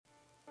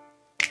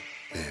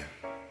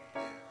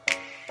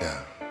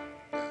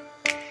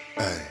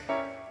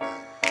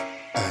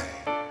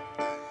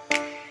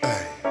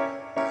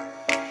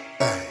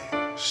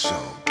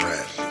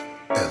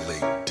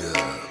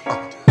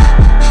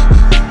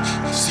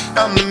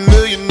I'm the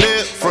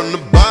millionaire from the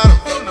bottom.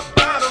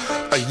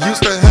 I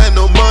used to have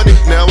no money,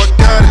 now I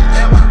got it.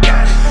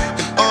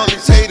 And all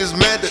these haters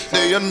mad that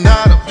they are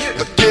not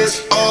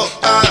against all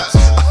odds.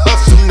 I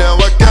hustle, now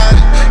I got it.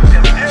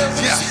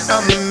 See,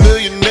 I'm the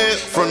millionaire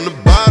from the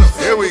bottom.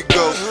 Here we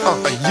go.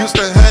 I used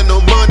to have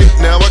no money,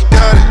 now I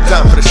got it.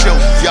 Time for the show,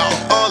 y'all.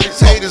 All these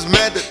haters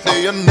mad that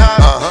they are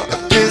not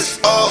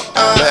against all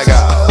odds.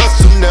 I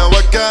hustle, now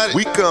I got it.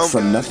 We come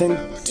from nothing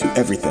to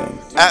everything.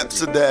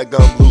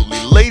 Absolutely.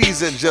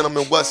 Ladies and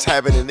gentlemen, what's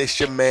happening? It's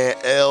your man,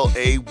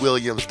 L.A.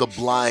 Williams, the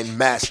blind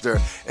master.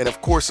 And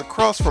of course,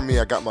 across from me,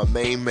 I got my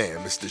main man,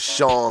 Mr.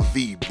 Sean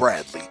V.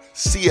 Bradley,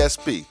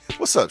 CSB.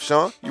 What's up,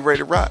 Sean? You ready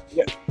to rock?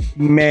 Yeah.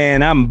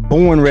 Man, I'm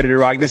born ready to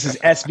rock. This is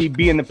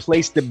SVB, and the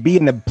place to be,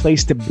 and the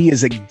place to be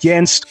is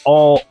against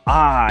all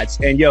odds.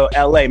 And yo,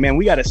 LA, man,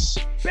 we got a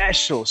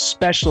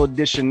special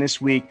edition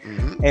this week.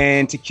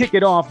 And to kick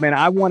it off, man,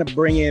 I want to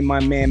bring in my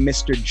man,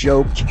 Mr.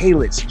 Joe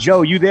Kalitz.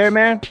 Joe, you there,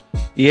 man?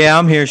 Yeah,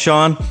 I'm here,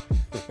 Sean.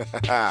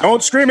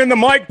 Don't scream in the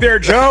mic there,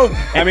 Joe.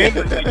 I mean,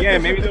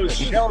 again, maybe those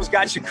shells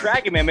got you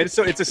cracking, man. It's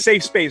a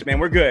safe space, man.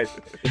 We're good.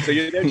 So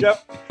you're there, Joe?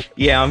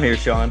 Yeah, I'm here,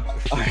 Sean.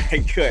 All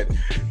right, good.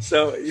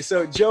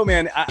 So Joe,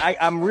 man,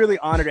 I'm really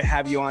honored to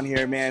have you on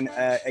here, man.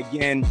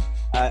 Again,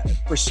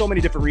 for so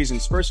many different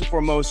reasons. First and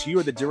foremost, you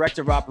are the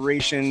director of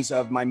operations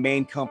of my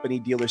main company,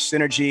 Dealer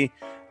Synergy.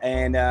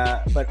 And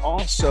but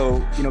also,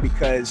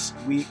 because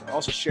we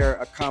also share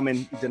a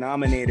common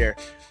denominator.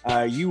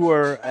 You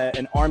were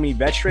an Army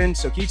veteran.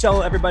 So can you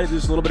tell everybody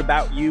just a little bit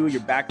about you,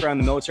 your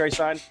background, the military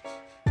side?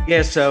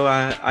 Yeah, so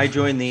I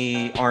joined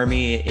the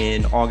Army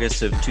in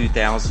August of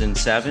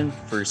 2007.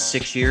 For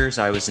 6 years,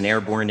 I was an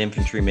airborne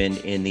infantryman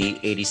in the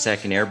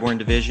 82nd Airborne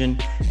Division,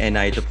 and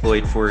I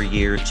deployed for a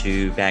year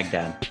to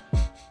Baghdad.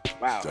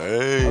 Wow.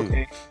 Dang.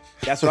 Okay.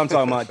 That's what I'm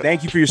talking about.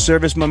 Thank you for your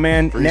service, my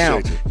man.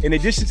 Appreciate you. In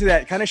addition to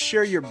that, kind of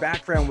share your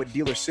background with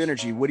Dealer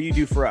Synergy. What do you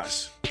do for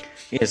us?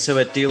 Yeah, so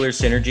at Dealer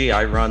Synergy,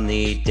 I run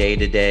the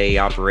day-to-day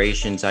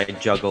operations. I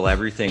juggle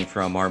everything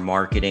from our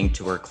marketing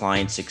to our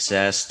client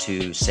success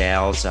to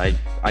sales. I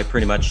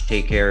pretty much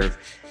take care of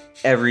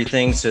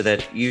everything so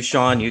that you,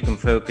 Sean, you can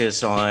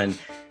focus on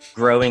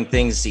growing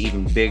things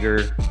even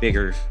bigger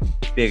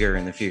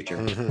in the future.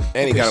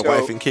 And he got a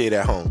wife and kid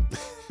at home.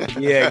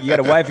 Yeah, you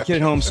got a wife and kid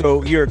at home.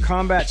 So you're a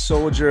combat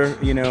soldier,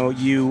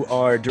 you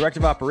are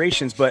director of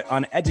operations, but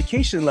on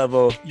education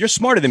level, you're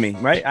smarter than me,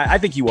 right? I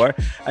think you are.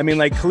 I mean,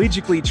 like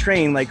collegiately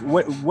trained, like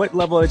what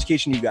level of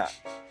education you got?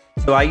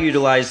 So I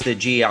utilized the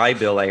GI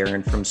Bill I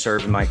earned from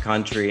serving my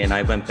country, and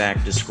I went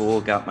back to school,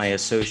 got my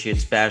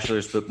associate's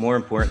bachelor's, but more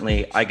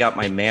importantly, I got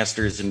my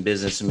master's in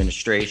business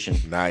administration.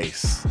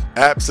 Nice.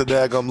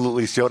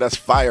 Absolutely, Joe. That's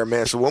fire,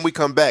 man. So when we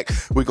come back,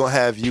 we're going to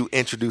have you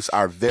introduce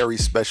our very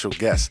special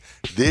guest.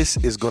 This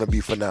is going to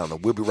be phenomenal.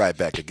 We'll be right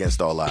back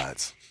against all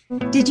odds.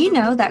 Did you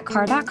know that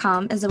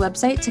Car.com is a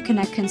website to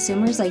connect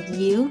consumers like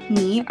you,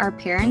 me, our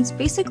parents,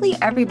 basically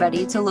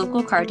everybody to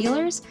local car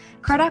dealers?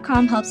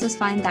 Car.com helps us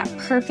find that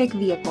perfect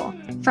vehicle.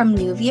 From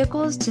new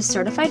vehicles to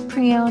certified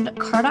pre-owned,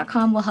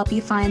 Car.com will help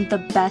you find the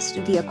best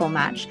vehicle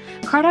match.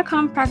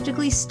 Car.com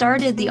practically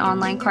started the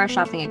online car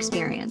shopping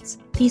experience.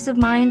 Peace of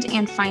mind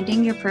and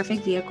finding your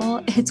perfect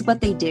vehicle, it's what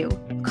they do.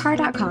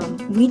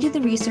 Car.com, we do the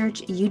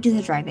research, you do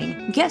the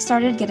driving. Get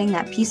started getting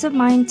that peace of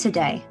mind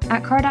today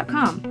at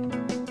Car.com.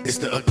 It's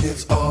the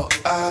Against All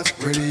Odds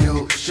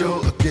radio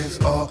show.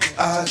 Against All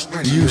Odds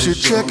radio. You should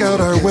check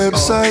out our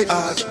website.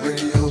 Odds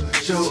radio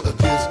show.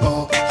 Against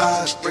All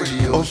Odds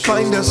radio. Or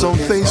find us on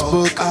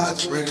Facebook.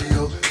 Odds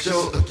radio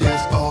show.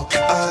 Against All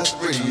Odds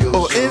radio.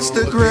 Or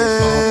Instagram.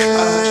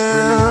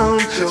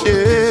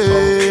 Yeah.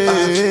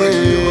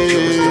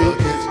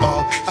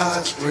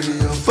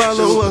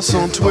 Follow us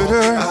on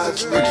Twitter.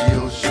 Odds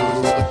radio show.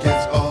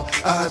 Against All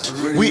Odds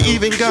radio. We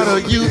even got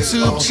a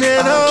YouTube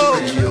channel.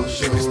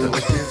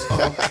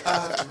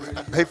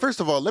 Hey,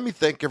 first of all, let me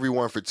thank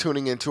everyone for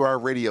tuning into our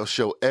radio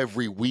show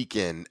every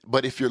weekend.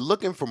 But if you're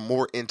looking for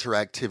more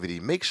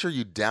interactivity, make sure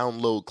you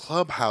download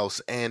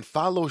Clubhouse and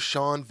follow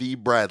Sean V.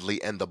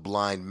 Bradley and the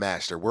Blind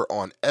Master. We're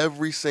on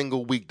every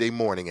single weekday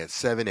morning at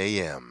 7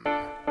 a.m.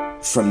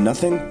 From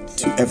nothing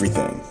to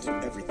everything.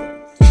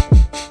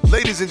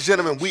 Ladies and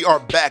gentlemen, we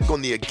are back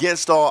on the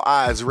Against All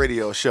Odds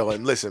radio show.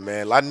 And listen,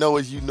 man, I know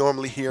as you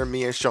normally hear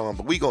me and Sean,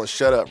 but we going to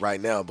shut up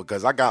right now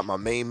because I got my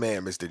main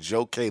man, Mr.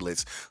 Joe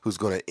Kalitz, who's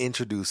going to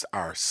introduce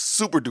our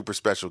super duper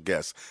special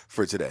guest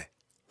for today.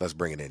 Let's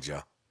bring it in,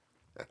 Joe.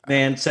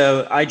 Man,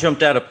 so I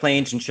jumped out of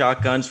planes and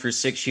shotguns for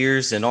 6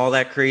 years, and all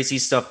that crazy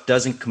stuff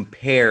doesn't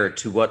compare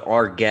to what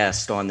our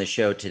guest on the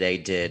show today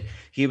did.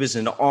 He was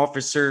an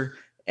officer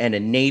and a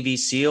Navy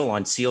SEAL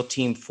on SEAL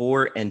Team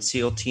 4 and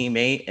SEAL Team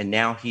 8, and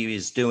now he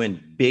is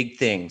doing big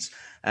things.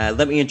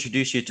 Let me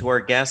introduce you to our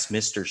guest,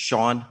 Mr.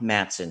 Sean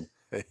Matson.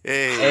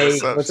 Hey,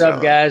 what's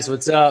up, guys?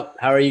 What's up?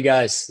 How are you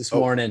guys this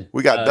morning?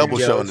 We got double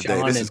Joe, showing today.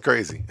 Sean, This is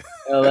crazy.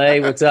 LA,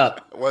 what's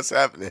up? What's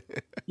happening?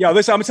 Yo,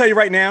 listen, I'm going to tell you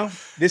right now,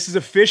 this is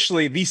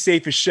officially the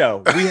safest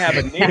show. We have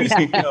a Navy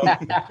SEAL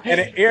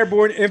and an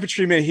airborne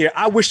infantryman here.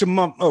 I wish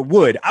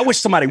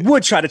somebody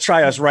would try to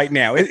try us right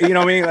now. You know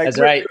what I mean? Like, that's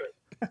right.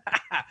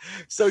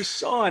 So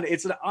Sean,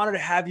 it's an honor to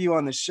have you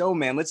on the show,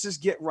 man. Let's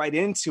just get right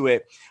into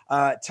it.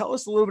 Tell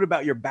us a little bit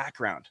about your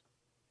background.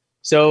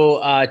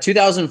 So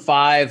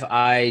 2005,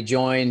 I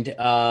joined,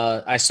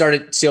 I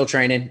started SEAL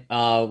training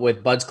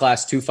with BUD/S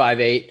Class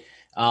 258.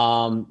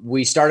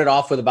 We started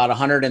off with about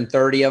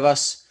 130 of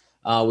us.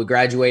 We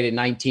graduated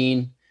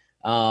 19.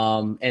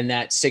 And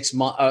that 6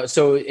 months,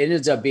 so it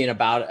ends up being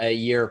about a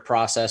year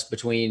process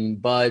between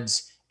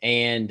BUD/S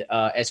and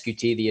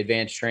SQT, the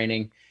advanced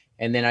training.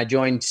 And then I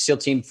joined SEAL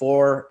Team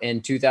 4 in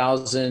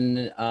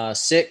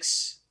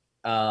 2006,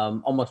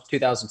 almost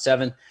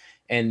 2007,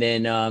 and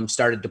then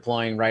started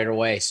deploying right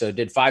away. So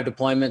did 5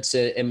 deployments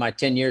in my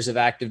 10 years of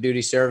active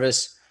duty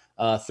service,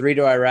 3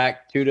 to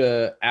Iraq, 2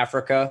 to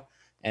Africa,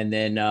 and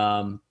then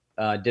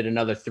did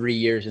another 3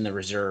 years in the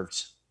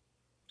reserves.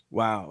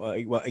 Wow.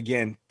 Well,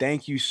 again,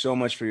 thank you so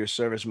much for your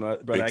service,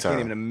 brother. I can't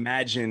even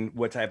imagine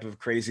what type of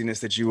craziness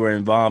that you were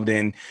involved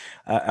in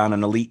on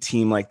an elite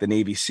team like the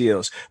Navy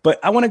SEALs.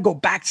 But I want to go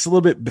back just a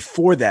little bit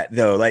before that,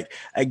 though. Like,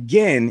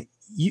 again,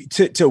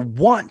 to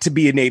want to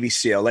be a Navy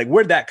SEAL, like,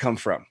 where'd that come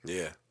from?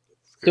 Yeah.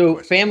 So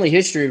family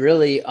history,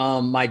 really.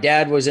 My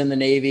dad was in the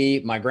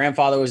Navy. My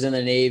grandfather was in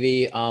the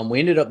Navy. We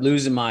ended up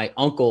losing my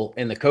uncle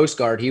in the Coast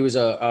Guard. He was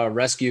a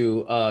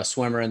rescue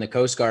swimmer in the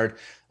Coast Guard.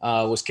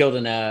 Was killed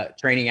in a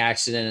training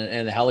accident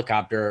in the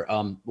helicopter.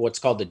 What's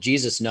called the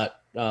Jesus nut,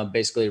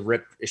 basically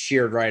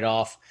sheared right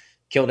off,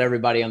 killed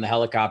everybody on the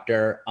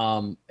helicopter.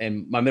 And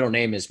my middle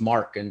name is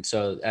Mark. And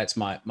so that's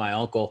my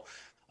uncle.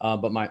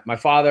 But my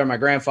father, my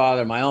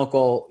grandfather, my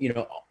uncle,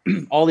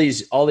 all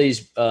these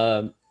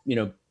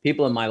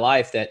people in my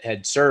life that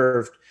had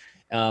served,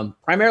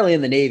 primarily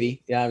in the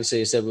Navy. Yeah,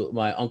 obviously I said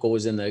my uncle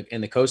was in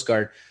the Coast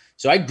Guard.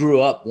 So I grew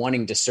up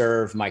wanting to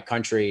serve my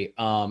country.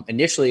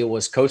 Initially, it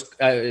was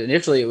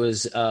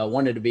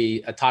wanted to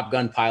be a Top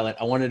Gun pilot.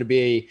 I wanted to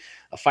be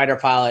a fighter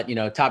pilot.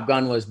 Top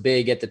Gun was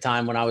big at the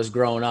time when I was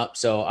growing up.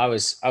 So I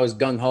was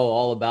gung ho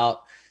all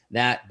about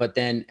that. But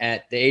then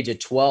at the age of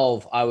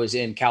 12, I was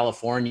in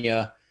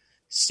California,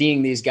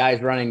 seeing these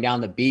guys running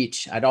down the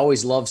beach. I'd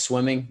always loved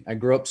swimming. I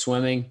grew up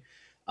swimming.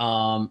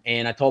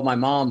 And I told my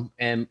mom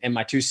and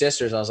my 2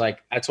 sisters, I was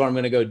like, that's what I'm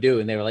going to go do.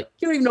 And they were like,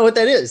 you don't even know what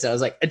that is. I was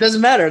like, it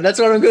doesn't matter. That's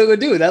what I'm going to go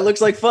do. That looks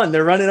like fun.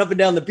 They're running up and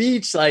down the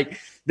beach. Like,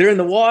 they're in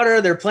the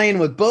water, they're playing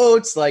with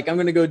boats. Like, I'm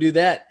going to go do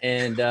that.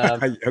 And,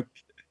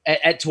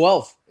 at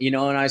 12, and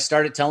I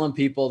started telling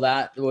people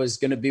that was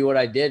going to be what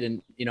I did.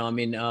 And,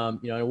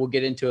 we'll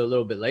get into it a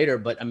little bit later,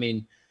 but I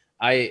mean,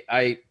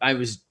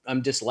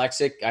 I'm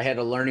dyslexic. I had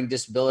a learning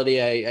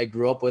disability. I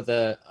grew up with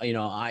a,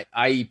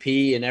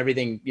 IEP and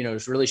everything,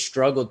 really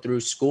struggled through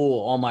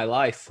school all my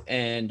life.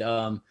 And,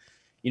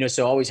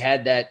 so I always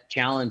had that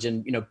challenge.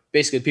 And,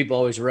 basically people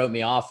always wrote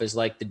me off as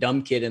like the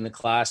dumb kid in the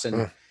class.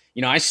 And,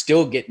 I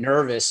still get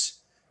nervous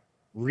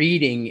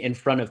reading in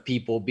front of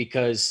people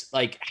because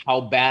like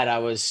how bad I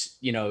was,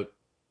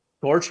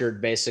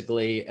 tortured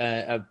basically,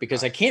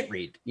 because I can't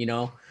read,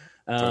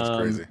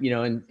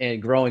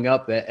 and growing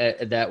up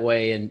that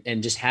way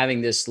and just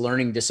having this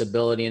learning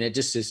disability, and it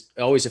just has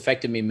always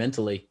affected me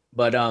mentally.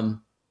 But,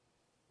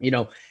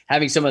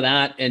 having some of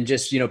that and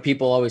just,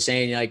 people always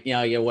saying like,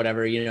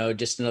 whatever,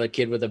 just another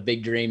kid with a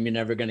big dream, you're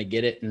never going to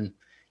get it. And,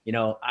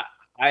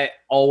 I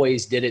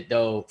always did it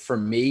though, for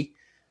me,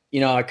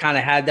 I kind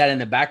of had that in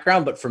the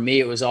background, but for me,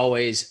 it was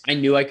always, I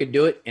knew I could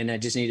do it and I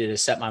just needed to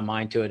set my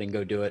mind to it and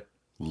go do it.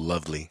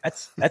 Lovely.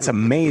 That's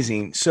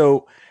amazing.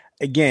 So,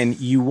 again,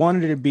 you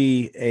wanted to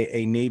be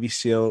a Navy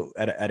SEAL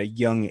at a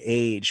young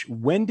age.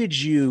 When did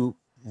you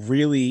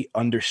really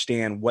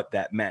understand what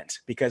that meant?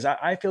 Because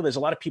I feel there's a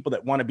lot of people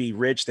that want to be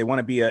rich. They want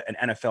to be an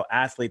NFL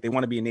athlete. They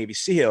want to be a Navy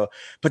SEAL,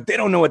 but they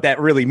don't know what that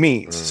really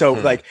means. Mm-hmm. So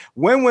like,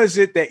 when was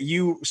it that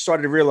you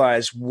started to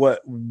realize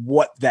what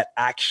that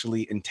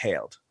actually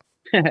entailed?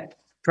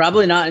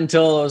 Probably not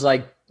until I was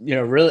like,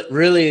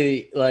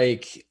 really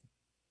like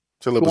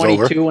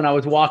 22 when I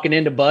was walking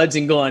into BUD/S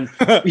and going,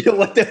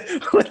 what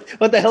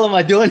the hell am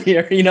I doing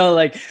here?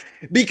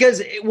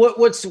 Because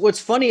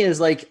what's funny is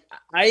like,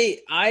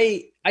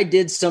 I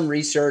did some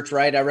research,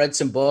 right? I read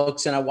some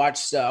books and I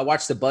watched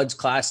the BUD/S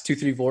Class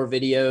 234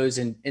 videos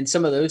and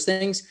some of those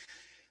things.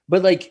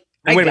 But like,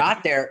 I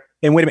got there.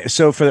 And wait a minute.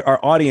 So for our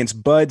audience,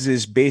 BUD/S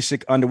is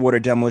Basic Underwater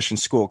Demolition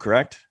School,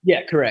 correct?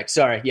 Yeah, correct.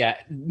 Sorry. Yeah.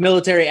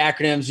 Military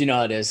acronyms, you know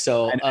how it is.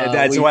 So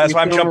that's why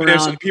I'm jumping in.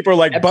 So people are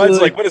like, absolutely.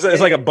 BUD/S, like, what is it?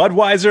 It's like a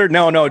Budweiser?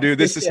 No, dude,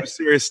 this is some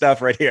serious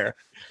stuff right here.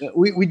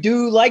 We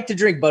do like to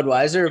drink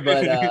Budweiser,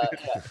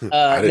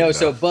 but no.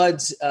 So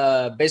BUD/S,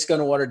 Basic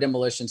Underwater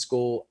Demolition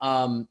School,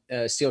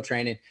 SEAL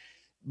training.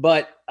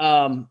 But,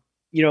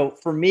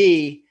 for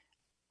me,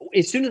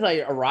 as soon as I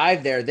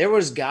arrived there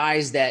was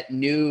guys that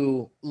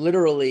knew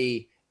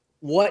literally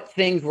what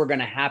things were going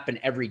to happen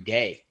every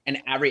day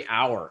and every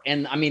hour.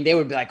 And I mean, they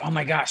would be like, oh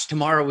my gosh,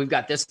 tomorrow we've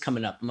got this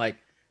coming up. I'm like,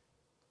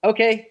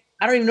 okay,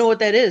 I don't even know what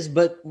that is,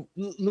 but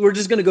we're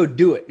just going to go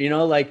do it.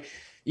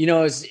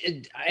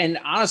 And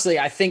honestly,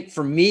 I think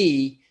for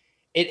me,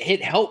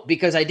 it helped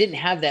because I didn't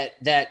have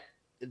that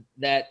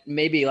that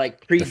maybe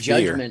like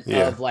prejudgment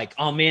of like,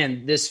 oh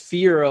man, this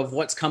fear of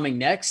what's coming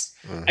next.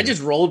 I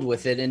just rolled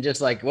with it and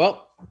just like,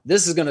 well,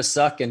 this is going to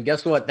suck. And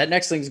guess what? That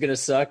next thing's going to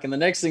suck. And the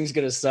next thing's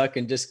going to suck,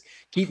 and just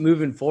keep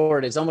moving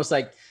forward. It's almost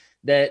like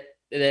that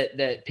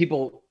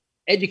people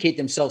educate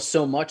themselves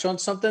so much on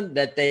something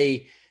that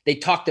they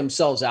talk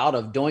themselves out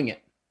of doing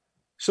it.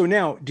 So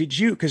now,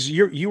 because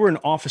you were an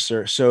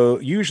officer, so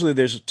usually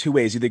there's two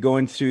ways, either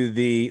going through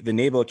the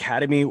Naval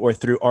Academy or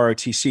through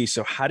ROTC.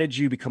 So how did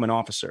you become an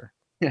officer?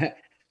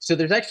 So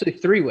there's actually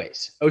three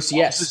ways.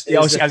 OCS. I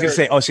was going to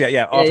say OCS,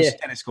 yeah, Officer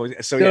Tennis School.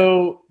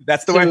 So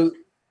that's the way.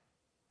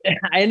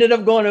 I ended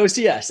up going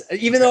OCS,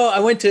 even though I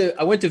went to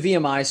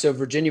VMI, so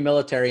Virginia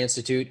Military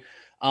Institute.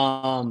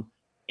 So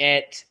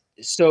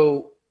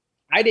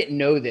I didn't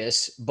know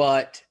this,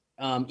 but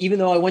even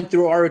though I went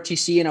through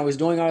ROTC and I was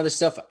doing all this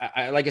stuff,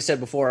 like I said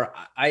before,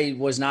 I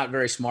was not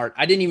very smart.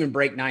 I didn't even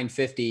break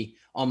 950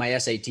 on my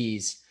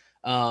SATs.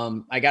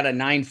 I got a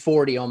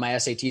 940 on my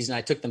SATs, and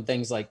I took them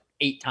things like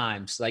 8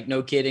 times, like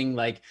no kidding,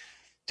 like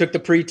took the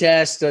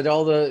pretest, did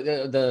all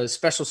the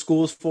special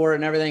schools for it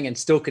and everything, and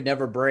still could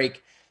never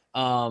break.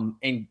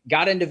 And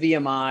got into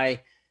VMI,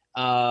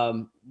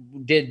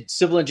 did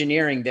civil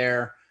engineering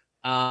there,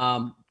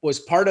 was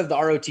part of the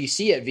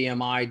ROTC at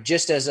VMI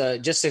just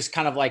as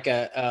kind of like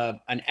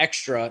an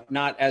extra,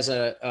 not as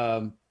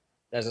a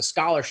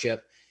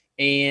scholarship.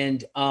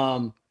 And,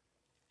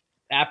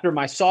 after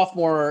my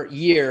sophomore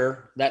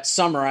year, that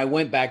summer, I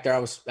went back there. I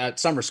was at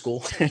summer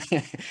school.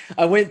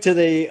 I went to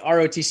the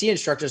ROTC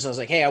instructors. I was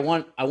like, hey, I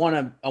want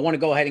to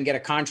go ahead and get a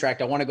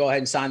contract. I want to go ahead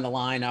and sign the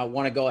line. I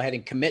want to go ahead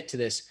and commit to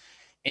this.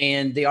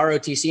 And the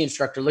ROTC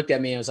instructor looked at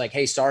me and was like,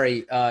 hey,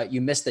 sorry,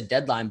 you missed the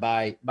deadline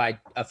by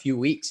a few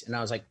weeks. And I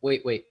was like,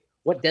 wait,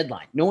 what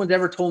deadline? No one's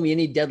ever told me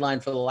any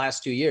deadline for the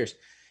last 2 years.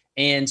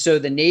 And so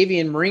the Navy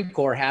and Marine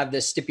Corps have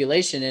this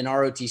stipulation in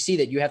ROTC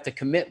that you have to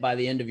commit by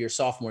the end of your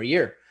sophomore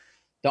year.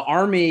 The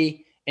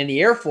Army and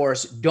the Air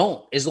Force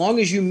don't. As long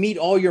as you meet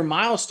all your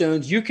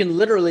milestones, you can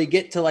literally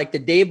get to like the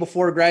day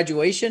before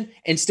graduation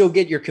and still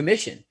get your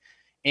commission.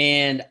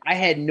 And I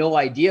had no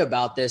idea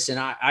about this. And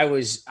I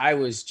was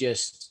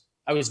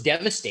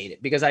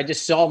devastated because I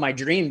just saw my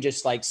dream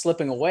just like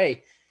slipping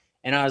away.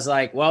 And I was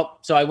like, well,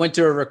 so I went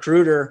to a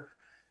recruiter,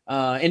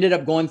 ended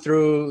up going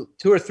through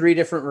 2 or 3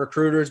 different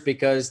recruiters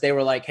because they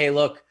were like, hey,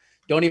 look,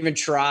 don't even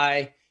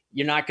try.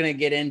 You're not going to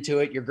get into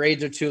it. Your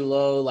grades are too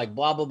low, like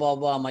blah, blah, blah,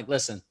 blah. I'm like,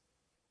 listen,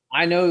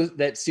 I know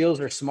that SEALs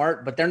are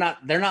smart, but they're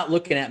not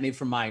looking at me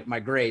for my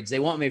grades. They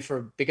want me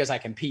because I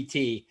can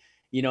PT,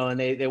 and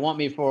they want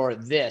me for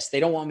this. They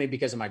don't want me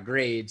because of my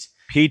grades.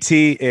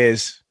 PT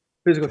is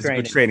physical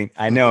training.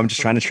 I know. I'm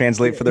just trying to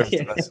translate for the rest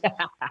of us.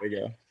 There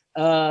you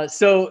go.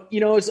 So,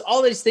 it's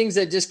all these things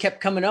that just kept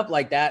coming up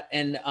like that.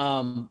 And,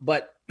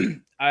 but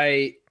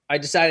I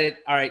decided,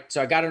 all right,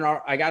 so I got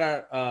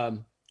a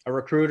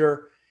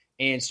recruiter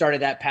and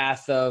started that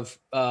path of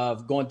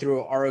going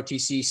through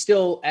ROTC,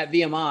 still at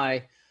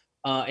VMI,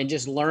 and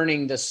just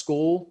learning the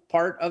school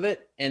part of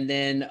it. And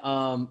then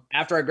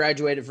after I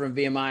graduated from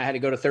VMI, I had to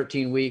go to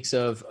 13 weeks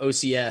of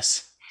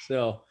OCS.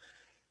 So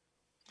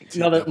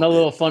another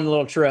little fun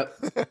little trip.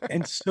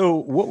 And so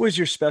what was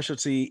your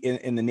specialty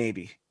in the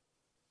Navy?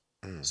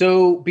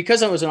 So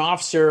because I was an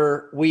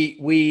officer,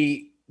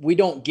 we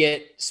don't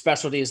get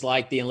specialties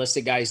like the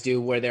enlisted guys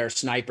do where they're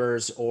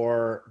snipers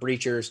or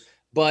breachers.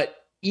 But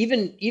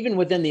even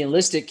within the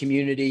enlisted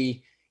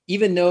community,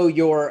 even though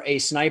you're a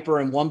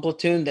sniper in one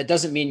platoon, that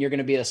doesn't mean you're going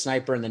to be a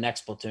sniper in the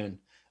next platoon.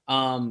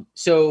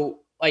 So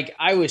like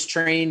I was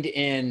trained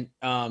in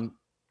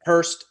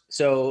Hurst,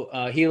 so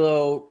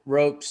helo,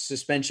 ropes,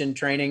 suspension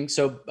training.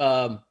 So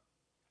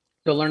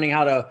learning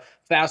how to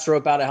fast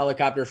rope out of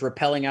helicopters,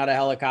 rappelling out of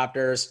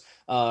helicopters,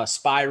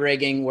 spy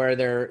rigging, where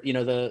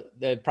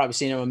they've probably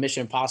seen a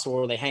Mission Impossible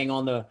where they hang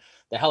on the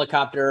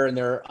helicopter and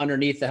they're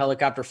underneath the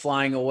helicopter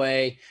flying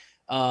away.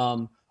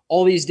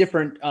 All these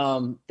different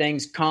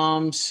things,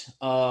 comms,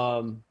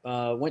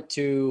 went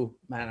to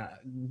a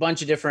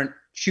bunch of different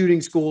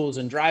shooting schools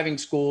and driving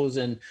schools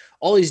and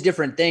all these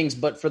different things.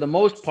 But for the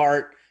most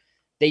part,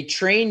 they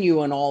train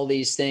you on all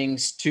these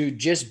things to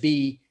just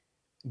be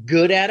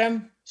good at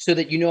them so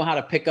that you know how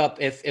to pick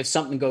up if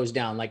something goes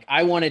down. Like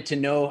I wanted to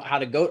know how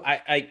to go.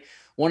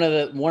 One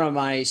of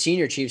my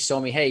senior chiefs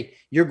told me, hey,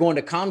 you're going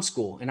to comm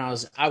school. And I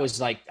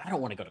was like, I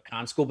don't want to go to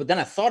comm school. But then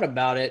I thought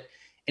about it.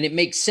 And it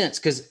makes sense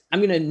because I'm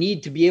going to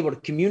need to be able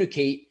to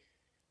communicate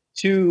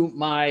to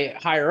my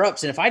higher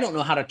ups. And if I don't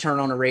know how to turn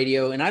on a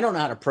radio and I don't know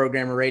how to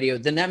program a radio,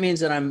 then that means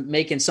that I'm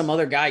making some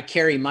other guy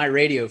carry my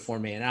radio for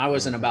me. And I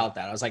wasn't about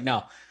that. I was like, no,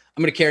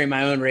 I'm going to carry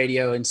my own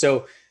radio. And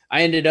so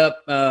I ended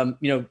up,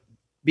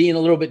 being a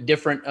little bit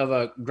different of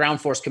a ground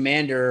force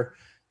commander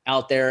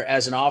out there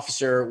as an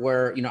officer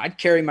where, I'd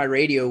carry my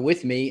radio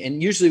with me.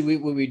 And usually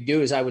what we'd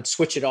do is I would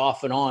switch it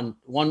off and on.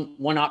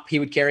 One op he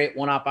would carry it,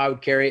 one op I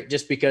would carry it,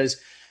 just because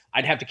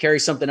I'd have to carry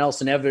something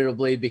else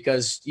inevitably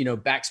because,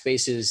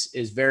 backspace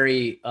is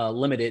very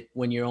limited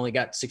when you only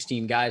got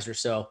 16 guys or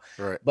so.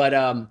 Right.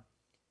 But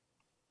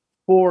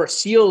for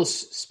SEALs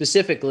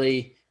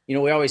specifically,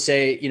 we always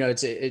say,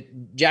 it's a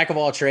jack of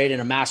all trade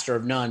and a master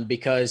of none,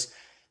 because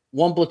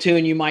one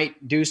platoon, you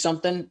might do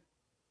something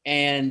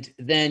and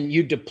then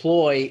you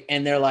deploy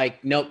and they're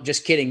like, nope,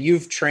 just kidding.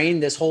 You've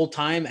trained this whole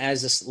time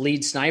as a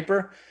lead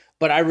sniper,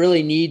 but I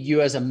really need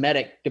you as a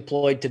medic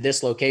deployed to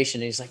this location.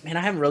 And he's like, man,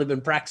 I haven't really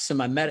been practicing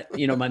my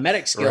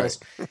medic skills.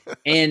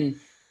 And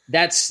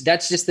that's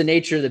just the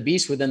nature of the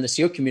beast within the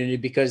SEAL community,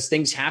 because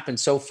things happen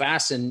so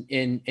fast and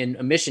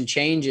a mission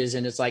changes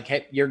and it's like,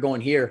 hey, you're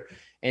going here.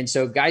 And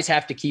so guys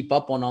have to keep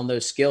up on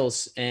those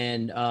skills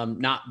and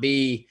not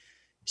be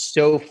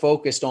so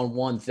focused on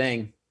one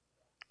thing.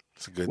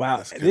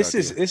 Wow, this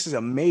is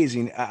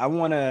amazing. I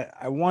want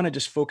to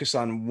just focus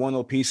on one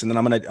little piece, and then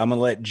I'm gonna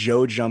let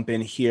Joe jump in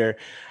here.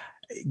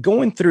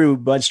 Going through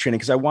BUD/S training,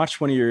 because I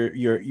watched one of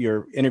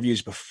your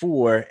interviews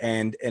before,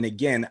 and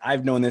again,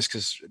 I've known this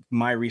because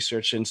my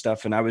research and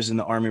stuff, and I was in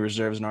the Army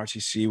Reserves and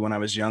RTC when I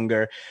was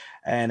younger,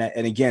 and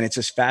again, it's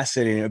just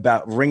fascinating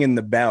about ringing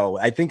the bell.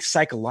 I think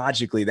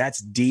psychologically, that's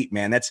deep,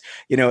 man. That's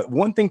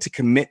one thing to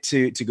commit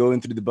to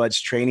going through the BUD/S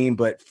training,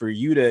 but for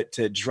you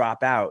to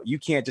drop out, you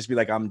can't just be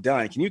like, I'm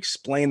done. Can you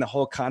explain the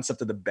whole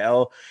concept of the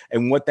bell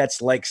and what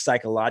that's like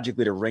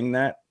psychologically to ring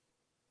that?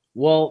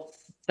 Well,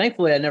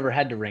 thankfully, I never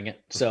had to ring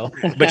it. So,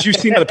 but you've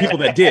seen other people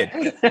that did.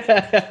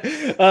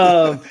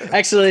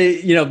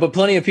 Actually, but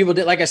plenty of people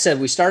did. Like I said,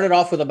 we started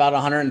off with about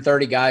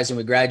 130 guys, and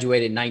we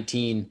graduated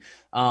 19.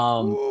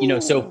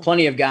 So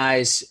plenty of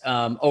guys.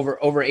 Over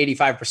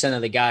 85%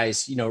 of the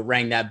guys,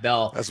 rang that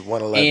bell. That's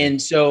 111.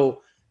 And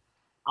so,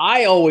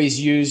 I always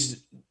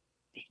used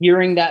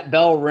hearing that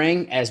bell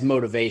ring as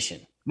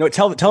motivation. No,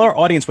 tell our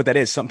audience what that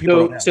is. Some people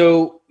don't know.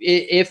 So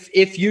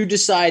if you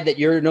decide that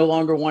you're no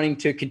longer wanting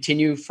to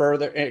continue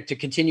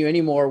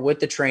anymore with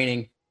the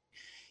training,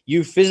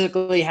 you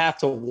physically have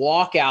to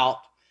walk out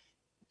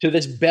to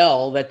this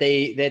bell that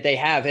they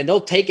have, and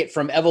they'll take it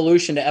from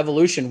evolution to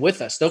evolution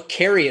with us. They'll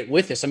carry it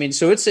with us. I mean,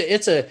 so it's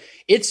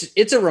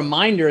a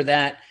reminder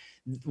that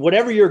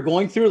whatever you're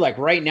going through, like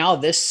right now,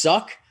 this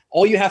suck,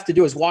 all you have to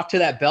do is walk to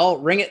that bell,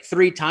 ring it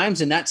 3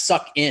 times, and that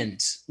suck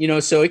ends.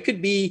 So it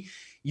could be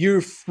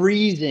you're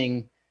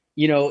freezing,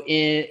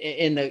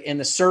 in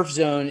the surf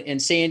zone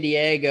in San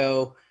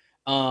Diego,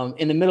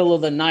 in the middle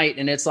of the night.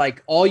 And it's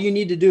like, all you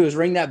need to do is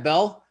ring that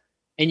bell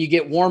and you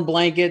get warm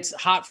blankets,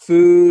 hot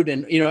food,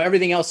 and,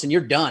 everything else, and you're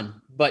done.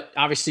 But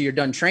obviously you're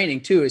done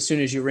training too, as soon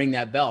as you ring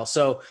that bell.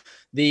 So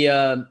the,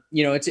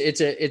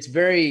 it's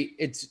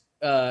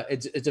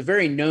a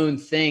very known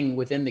thing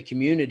within the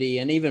community.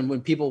 And even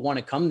when people want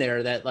to come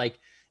there, that like,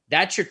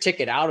 that's your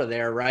ticket out of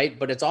there. Right.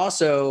 But it's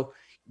also,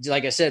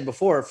 like I said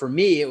before, for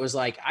me, it was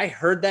like, I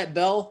heard that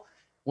bell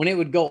when it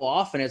would go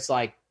off, and it's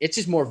like, it's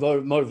just more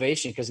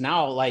motivation. Cause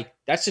now, like,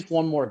 that's just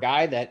one more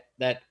guy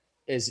that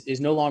is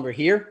no longer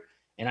here.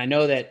 And I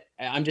know that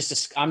I'm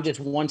just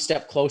one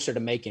step closer to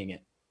making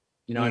it.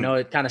 I know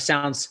it kind of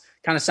sounds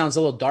a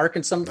little dark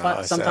and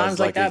sometimes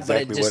like that,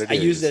 exactly, but I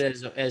use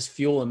it as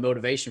fuel and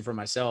motivation for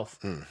myself.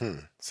 Mm-hmm.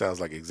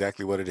 Sounds like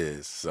exactly what it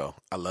is. So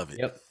I love it.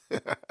 Yep.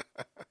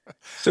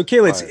 So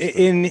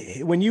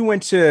Kayla, when you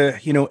went to,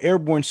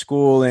 airborne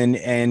school and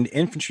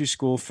infantry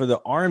school for the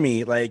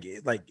Army, like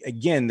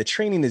again, the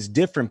training is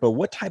different, but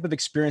what type of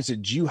experience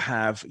did you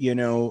have,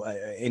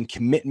 in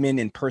commitment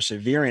and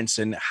perseverance,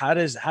 and how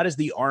does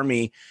the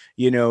Army,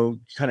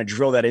 kind of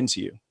drill that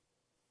into you?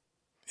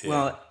 Yeah.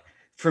 Well,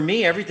 for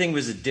me, everything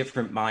was a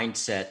different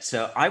mindset.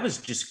 So I was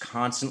just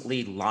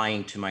constantly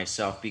lying to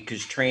myself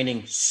because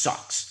training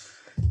sucks.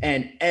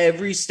 And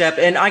every step,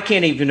 and I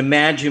can't even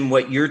imagine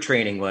what your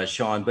training was,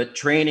 Sean, but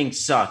training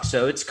sucks.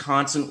 So it's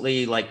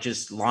constantly like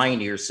just lying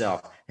to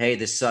yourself. Hey,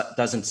 this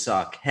doesn't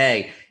suck.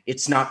 Hey,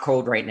 it's not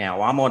cold right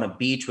now. I'm on a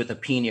beach with a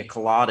pina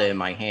colada in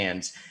my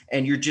hands.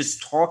 And you're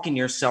just talking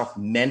yourself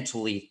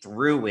mentally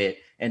through it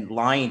and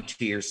lying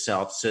to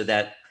yourself so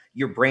that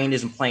your brain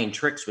isn't playing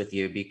tricks with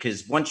you.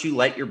 Because once you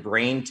let your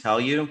brain tell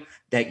you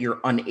that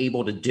you're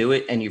unable to do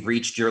it and you've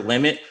reached your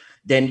limit,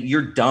 then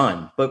you're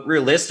done. But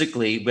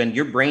realistically, when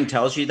your brain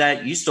tells you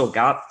that, you still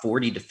got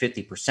 40 to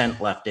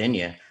 50% left in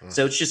you.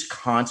 So it's just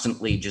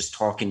constantly just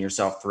talking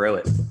yourself through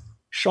it.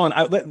 Sean,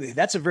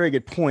 that's a very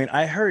good point.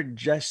 I heard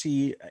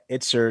Jesse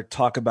Itzer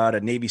talk about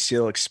a Navy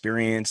SEAL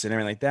experience and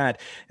everything like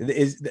that.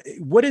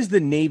 What does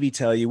the Navy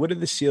tell you? What do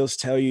the SEALs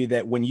tell you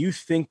that when you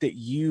think that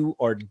you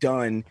are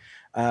done,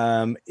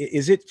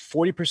 is it 40%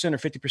 or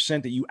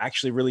 50% that you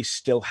actually really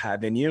still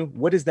have in you?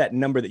 What is that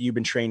number that you've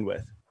been trained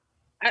with?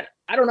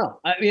 I don't know.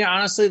 I mean,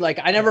 honestly, like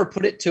I never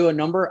put it to a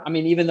number. I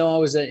mean, even though I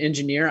was an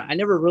engineer, I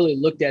never really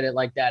looked at it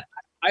like that.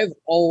 I've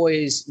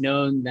always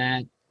known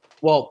that,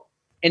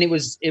 and it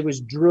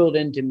was drilled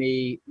into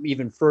me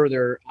even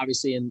further,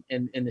 obviously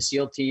in the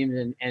SEAL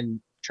team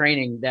and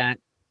training, that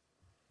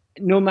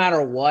no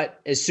matter what,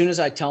 as soon as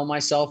I tell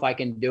myself I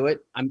can do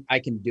it, I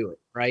can do it.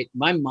 Right.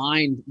 My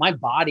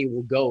body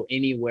will go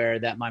anywhere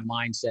that my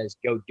mind says,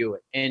 go do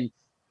it. And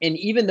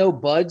even though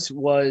BUD/S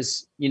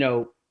was,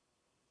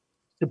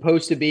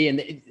 supposed to be,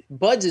 and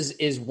BUD/S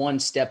is one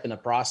step in the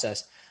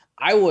process.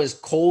 I was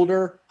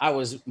colder, I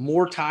was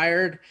more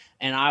tired,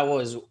 and I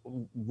was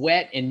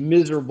wet and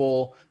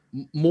miserable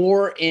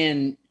more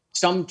in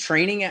some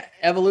training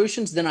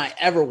evolutions than I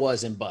ever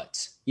was in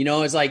butts. You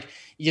know, it's like,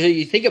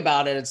 you think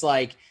about it, it's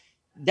like,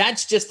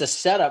 that's just a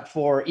setup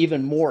for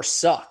even more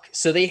suck.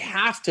 So they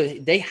have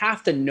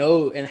to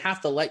know and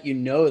have to let you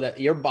know that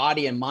your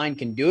body and mind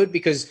can do it.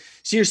 Because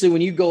seriously,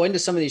 when you go into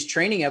some of these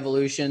training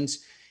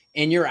evolutions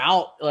and you're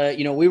out,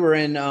 you know, we were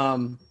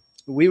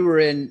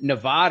in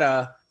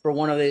Nevada for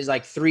one of these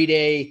like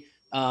 3-day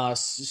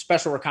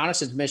special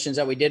reconnaissance missions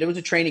that we did. It was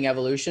a training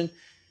evolution,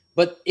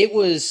 but it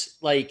was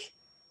like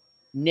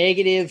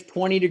negative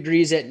 20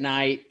 degrees at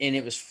night and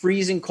it was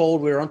freezing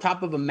cold. We were on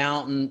top of a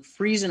mountain,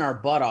 freezing our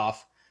butt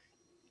off,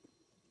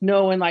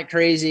 snowing like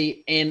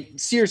crazy. And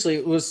seriously,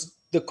 it was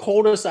the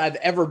coldest I've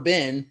ever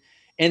been.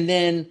 And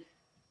then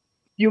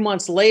a few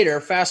months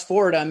later, fast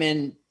forward, I'm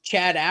in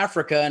Chad,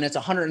 Africa, and it's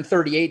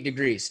 138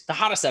 degrees, the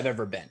hottest I've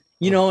ever been,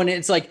 you know? And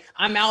it's like,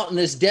 I'm out in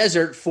this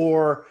desert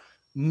for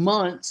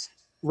months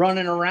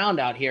running around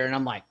out here. And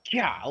I'm like,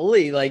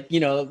 golly, like, you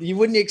know, you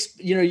wouldn't,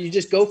 you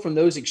just go from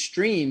those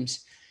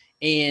extremes,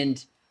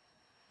 and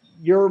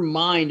your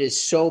mind is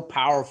so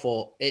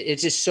powerful.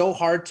 It's just so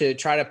hard to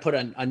try to put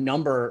a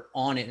number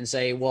on it and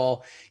say,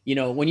 well, you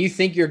know, when you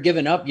think you're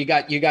giving up, you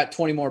got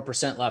 20 more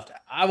 % left.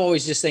 I've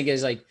always just think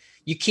it's like,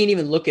 you can't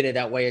even look at it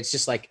that way. It's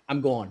just like,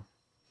 I'm going.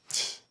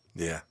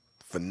 Yeah.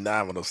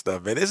 Phenomenal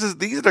stuff, man.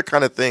 These are the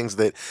kind of things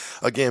that,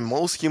 again,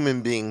 most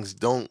human beings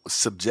don't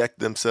subject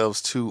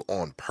themselves to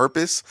on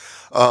purpose,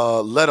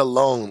 let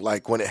alone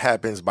like when it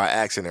happens by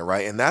accident,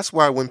 right? And that's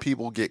why when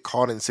people get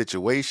caught in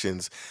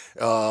situations,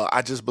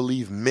 I just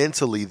believe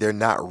mentally they're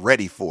not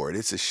ready for it.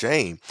 It's a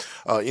shame,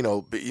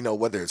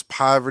 whether it's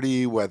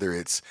poverty, whether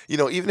it's,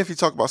 even if you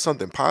talk about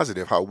something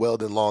positive, how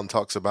Weldon Long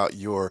talks about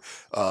your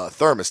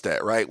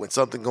thermostat, right? When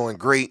something's going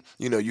great,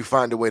 you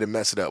find a way to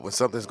mess it up. When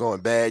something's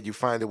going bad, you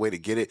find a way to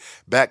get it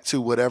back to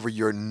whatever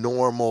your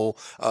normal,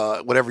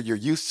 whatever you're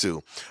used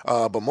to.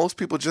 But most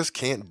people just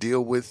can't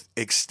deal with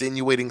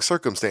extenuating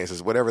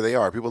circumstances, whatever they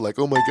are. People are like,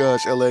 oh my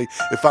gosh, LA,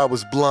 if I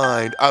was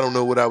blind, I don't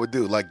know what I would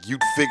do. Like,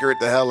 you'd figure it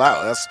the hell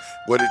out. That's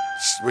what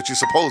you're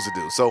supposed to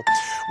do. So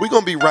we're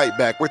going to be right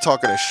back. We're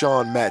talking to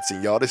Sean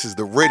Matson, y'all. This is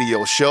the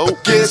radio show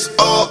Against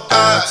All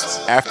Odds.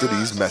 After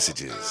these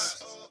messages.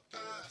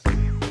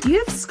 Do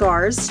you have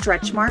scars,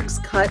 stretch marks,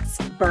 cuts,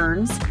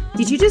 burns?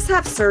 Did you just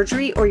have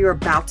surgery or you're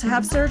about to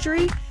have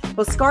surgery?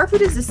 Well,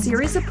 Scarfood is a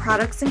series of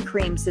products and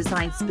creams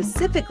designed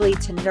specifically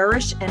to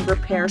nourish and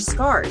repair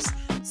scars.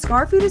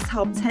 Scarfood has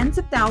helped tens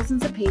of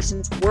thousands of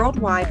patients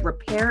worldwide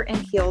repair and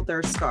heal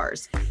their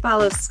scars.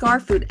 Follow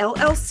Scarfood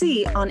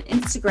LLC on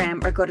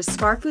Instagram or go to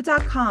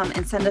scarfood.com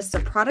and send us a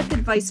product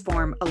advice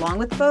form along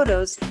with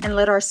photos, and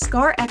let our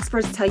scar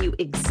experts tell you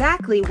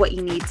exactly what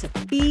you need to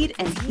feed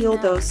and heal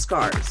those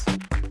scars.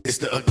 It's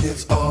the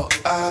Against All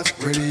Odds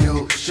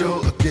radio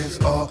show.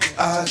 Against All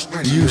Odds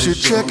radio. You should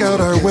check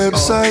out our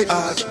website.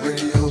 Odds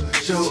radio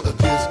show.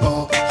 Against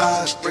All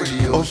Odds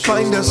radio. Or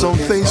find us on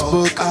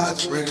Facebook.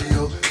 Odds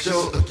radio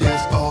show.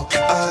 Against All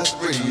Odds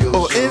radio.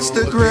 Or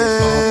Instagram.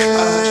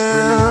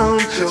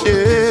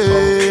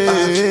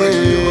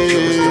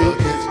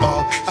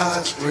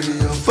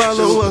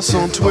 Follow us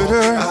on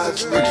Twitter.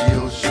 Odds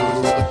radio show.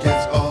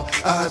 Against All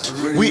Odds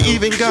radio. We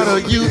even got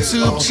a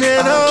YouTube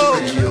channel.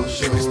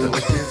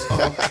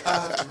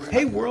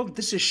 Hey world,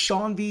 this is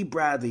Sean V.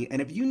 Bradley, and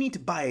if you need to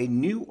buy a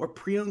new or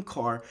pre-owned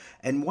car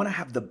and want to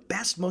have the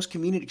best, most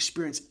convenient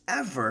experience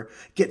ever,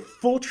 get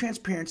full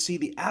transparency,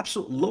 the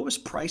absolute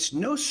lowest price,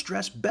 no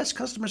stress, best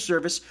customer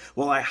service,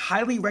 well, I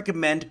highly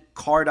recommend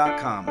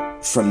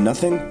Car.com. From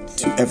nothing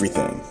to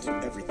everything.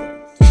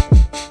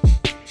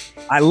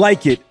 I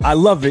like it. I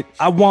love it.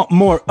 I want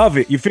more of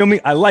it. You feel me?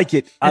 I like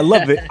it. I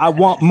love it. I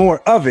want more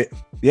of it.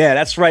 Yeah,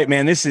 that's right,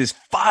 man. This is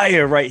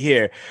fire right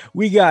here.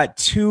 We got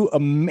two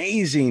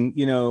amazing,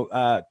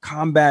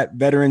 combat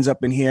veterans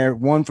up in here.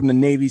 One from the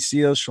Navy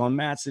SEALs, Sean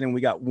Matson, and we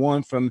got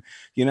one from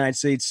the United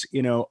States,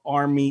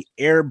 Army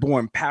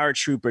Airborne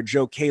Paratrooper,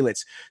 Joe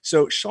Kalitz.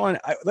 So, Sean,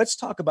 let's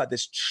talk about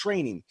this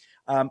training.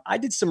 I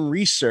did some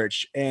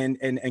research, and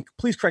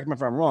please correct me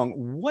if I'm wrong.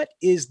 What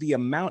is the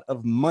amount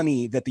of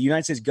money that the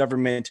United States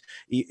government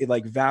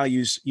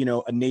values,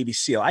 a Navy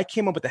SEAL? I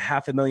came up with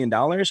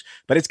 $500,000,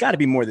 but it's got to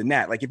be more than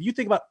that. Like, if you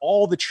think about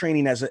all the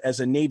training as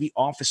a Navy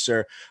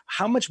officer,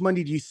 how much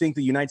money do you think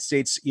the United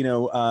States,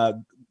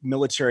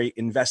 military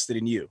invested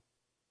in you?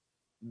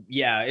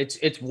 Yeah,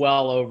 it's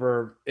well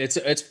over.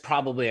 It's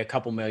probably a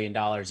couple $1 million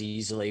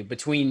easily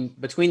between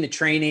the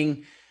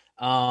training.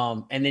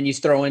 And then you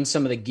throw in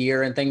some of the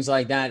gear and things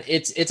like that.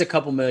 It's a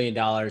couple $1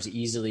 million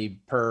easily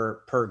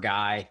per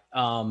guy.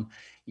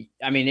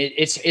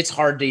 It's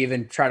hard to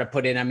even try to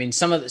put in. I mean,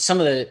 some of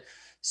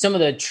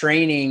the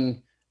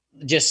training,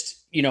 just,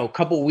 a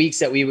couple weeks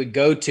that we would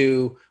go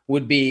to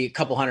would be a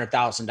couple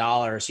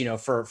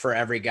 $100,000, for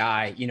every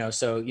guy,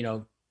 so,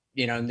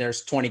 and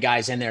there's 20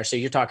 guys in there. So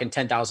you're talking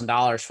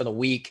 $10,000 for the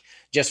week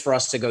just for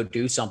us to go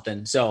do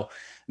something. So,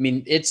 I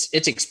mean, it's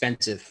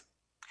expensive.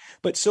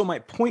 But so my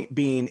point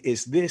being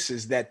is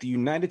that the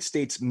United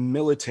States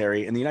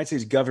military and the United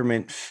States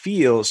government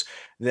feels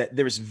that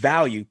there's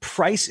value.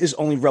 Price is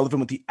only relevant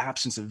with the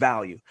absence of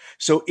value.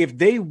 So if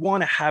they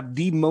want to have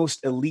the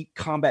most elite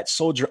combat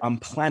soldier on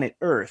planet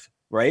Earth,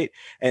 right,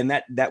 and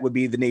that would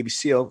be the Navy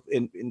SEAL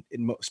in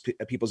most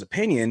people's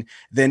opinion,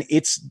 then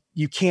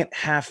you can't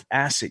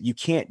half-ass it. You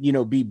can't,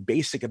 be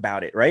basic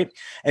about it, right?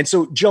 And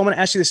so, Joe, I'm going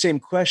to ask you the same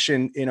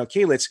question,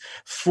 Kalitz,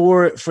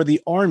 for the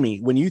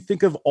Army. When you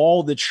think of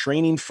all the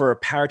training for a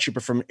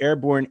paratrooper, from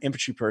airborne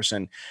infantry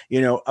person,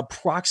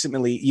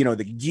 approximately,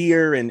 the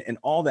gear and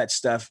all that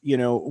stuff,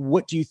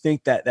 what do you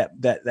think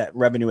that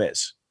revenue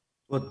is?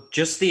 Well,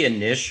 just the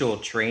initial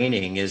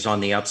training is on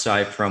the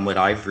upside from what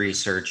I've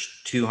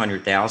researched,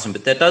 200,000,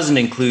 but that doesn't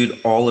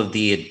include all of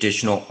the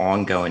additional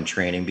ongoing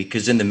training,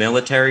 because in the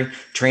military,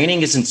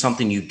 training isn't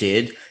something you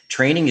did.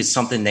 Training is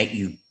something that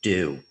you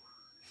do.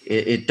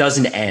 It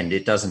doesn't end.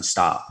 It doesn't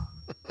stop.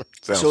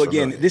 So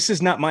again, this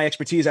is not my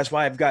expertise. That's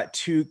why I've got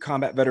two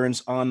combat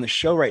veterans on the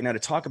show right now to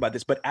talk about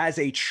this. But as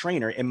a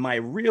trainer in my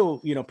real,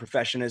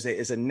 profession as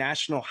a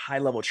national high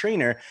level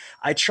trainer,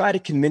 I try to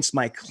convince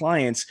my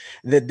clients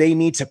that they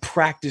need to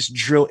practice,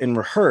 drill, and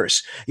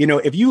rehearse.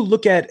 If you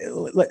look at,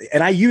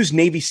 and I use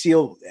Navy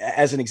SEAL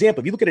as an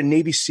example. If you look at a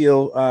Navy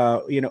SEAL,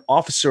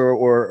 officer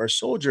or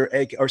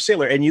soldier or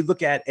sailor, and you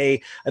look at an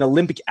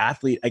Olympic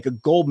athlete, like a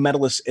gold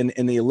medalist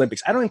in the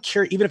Olympics, I don't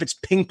care even if it's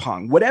ping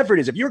pong, whatever it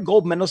is. If you're a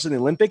gold medalist in the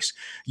Olympics,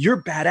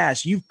 you're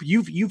badass.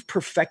 You've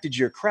perfected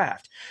your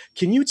craft.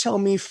 Can you tell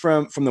me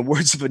from the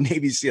words of a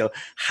Navy SEAL,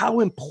 how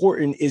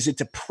important is it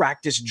to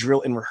practice,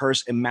 drill, and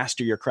rehearse and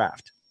master your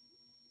craft?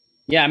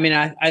 Yeah, I mean,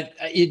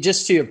 I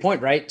just to your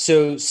point, right?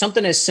 So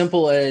something as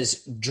simple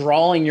as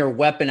drawing your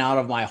weapon out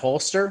of my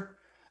holster,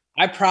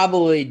 I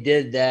probably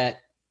did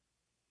that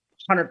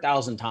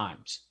 100,000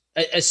 times.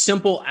 A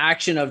simple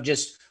action of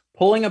just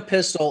pulling a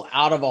pistol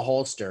out of a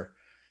holster.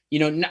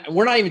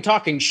 We're not even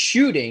talking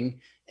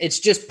shooting. It's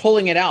just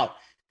pulling it out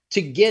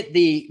to get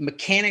the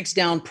mechanics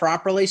down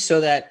properly so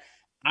that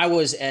I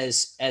was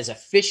as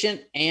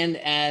efficient and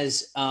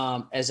as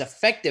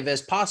effective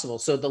as possible.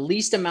 So the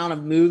least amount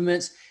of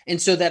movements,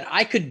 and so that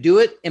I could do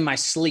it in my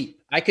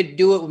sleep. I could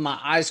do it with my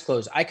eyes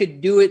closed. I could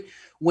do it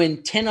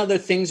when 10 other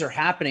things are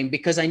happening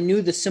because I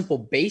knew the simple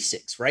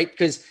basics, right?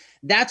 Because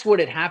that's what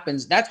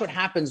happens. That's what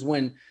happens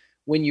when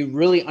you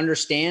really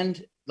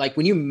understand, like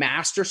when you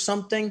master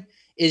something,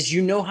 is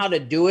you know how to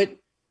do it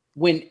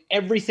when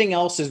everything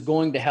else is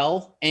going to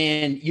hell,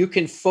 and you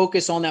can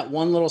focus on that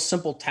one little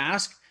simple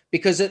task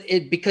because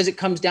it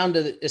comes down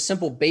to a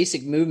simple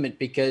basic movement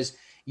because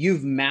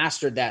you've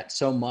mastered that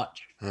so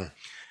much.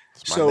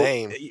 So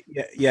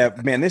yeah,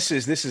 man, this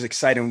is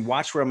exciting.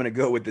 Watch where I'm going to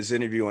go with this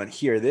interview on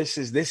here. This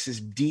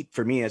is deep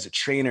for me as a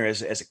trainer,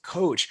 as a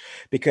coach,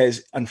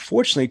 because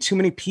unfortunately, too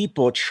many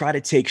people try to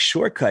take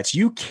shortcuts.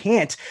 You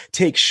can't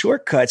take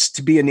shortcuts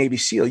to be a Navy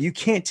SEAL. You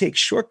can't take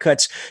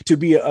shortcuts to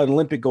be an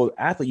Olympic gold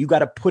athlete. You got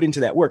to put into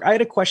that work. I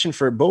had a question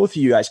for both of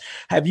you guys.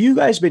 Have you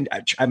guys been?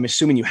 I'm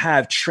assuming you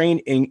have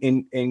trained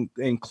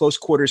in close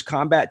quarters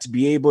combat to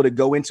be able to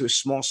go into a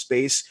small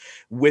space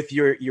with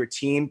your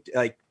team,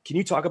 like. Can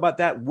you talk about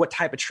that? What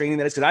type of training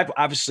that is? Because I've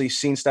obviously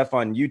seen stuff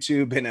on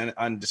YouTube and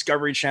on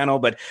Discovery Channel,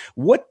 but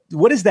what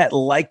is that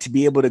like to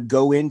be able to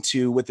go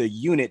into with a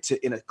unit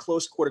in a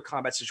close quarter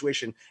combat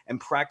situation and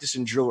practice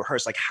and drill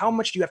rehearse? Like, how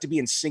much do you have to be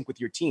in sync with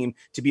your team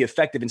to be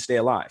effective and stay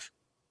alive?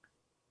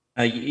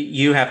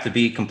 You have to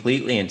be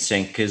completely in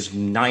sync because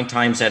 9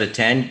 times out of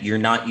 10, you're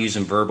not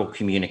using verbal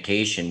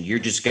communication. You're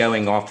just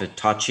going off of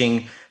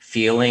touching,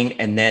 feeling,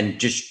 and then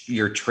just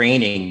your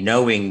training,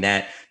 knowing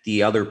that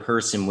the other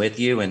person with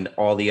you and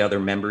all the other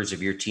members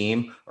of your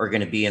team are going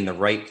to be in the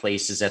right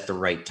places at the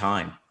right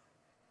time.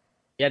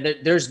 Yeah,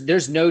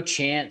 there's no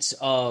chance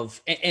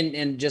of,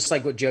 and just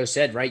like what Joe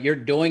said, right? You're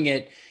doing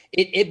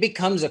it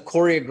becomes a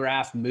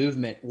choreographed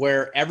movement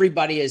where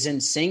everybody is in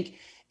sync.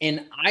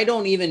 And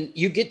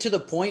you get to the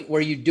point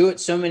where you do it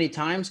so many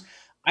times,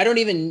 I don't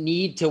even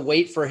need to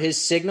wait for his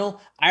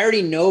signal. I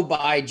already know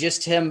by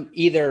just him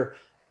either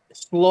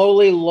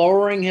slowly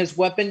lowering his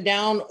weapon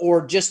down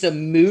or just a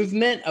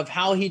movement of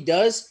how he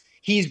does,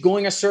 he's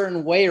going a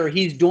certain way or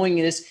he's doing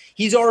this.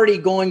 He's already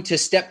going to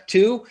step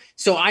 2.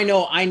 So I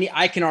know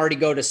I can already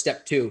go to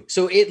step 2.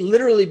 So it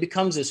literally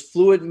becomes this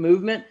fluid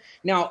movement.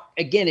 Now,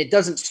 again, it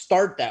doesn't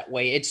start that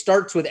way. It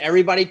starts with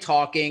everybody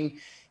talking,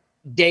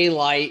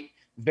 daylight,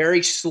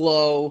 very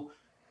slow.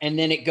 And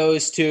then it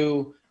goes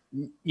to,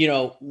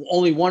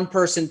 only one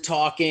person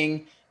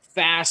talking,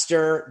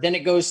 faster, then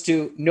it goes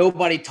to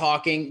nobody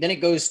talking, then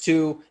it goes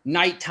to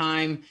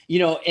nighttime,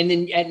 and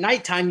then at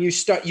nighttime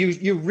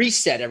you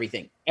reset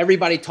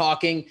everybody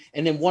talking,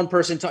 and then one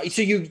person talking.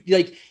 So you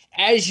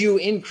as you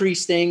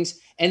increase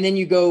things, and then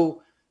you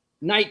go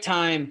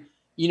nighttime,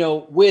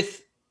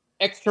 with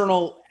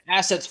external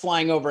assets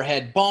flying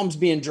overhead, bombs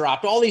being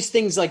dropped, all these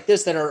things like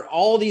this that are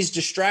all these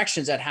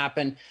distractions that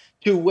happen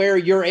to where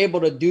you're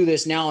able to do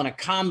this now in a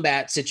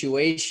combat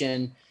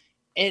situation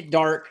at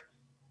dark,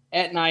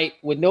 at night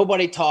with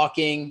nobody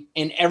talking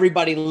and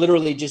everybody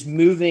literally just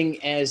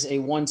moving as a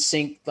one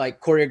sync,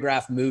 like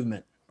choreographed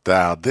movement.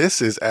 Wow,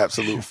 this is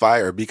absolute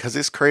fire because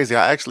it's crazy.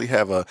 I actually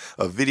have a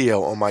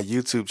video on my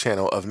YouTube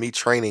channel of me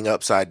training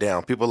upside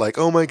down. People are like,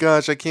 oh my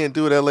gosh, I can't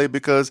do it, LA,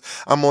 because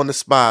I'm on the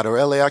spot, or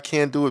LA, I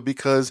can't do it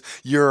because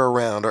you're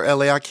around, or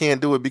LA, I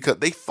can't do it because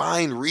they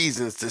find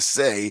reasons to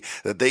say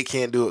that they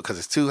can't do it because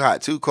it's too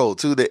hot, too cold,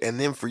 too that. And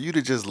then for you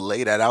to just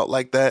lay that out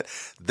like that,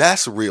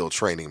 that's real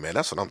training, man.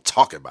 That's what I'm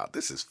talking about.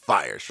 This is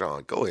fire,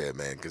 Sean. Go ahead,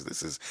 man, because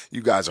this is,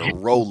 you guys are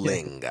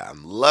rolling.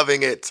 I'm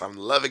loving it. I'm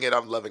loving it.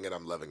 I'm loving it.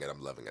 I'm loving it.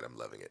 I'm loving it. I'm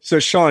loving it. So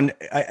Sean,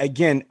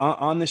 again,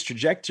 on this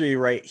trajectory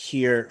right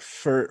here,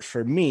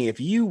 for me, if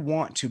you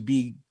want to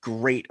be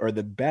great or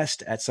the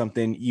best at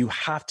something, you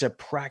have to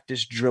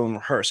practice, drill, and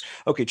rehearse.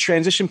 Okay,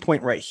 transition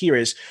point right here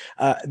is,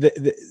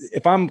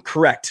 if I'm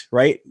correct,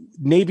 right,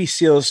 Navy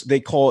SEALs, they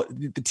call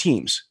it the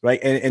teams, right?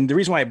 And the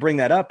reason why I bring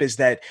that up is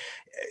that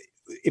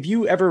if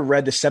you ever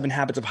read the 7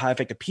 Habits of Highly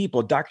Effective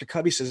People, Dr.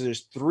 Covey says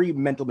there's 3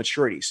 mental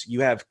maturities. You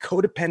have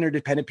codependent or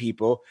dependent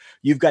people,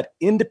 you've got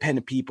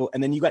independent people,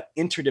 and then you got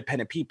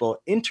interdependent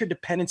people.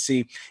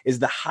 Interdependency is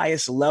the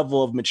highest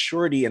level of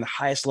maturity and the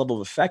highest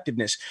level of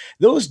effectiveness.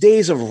 Those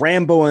days of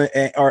Rambo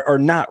are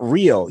not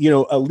real. You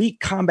know, elite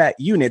combat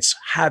units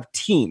have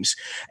teams.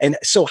 And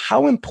so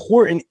how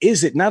important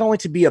is it not only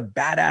to be a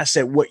badass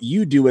at what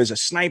you do as a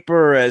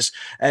sniper, as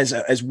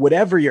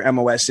whatever your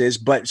MOS is,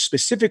 but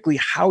specifically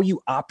how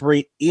you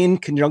operate in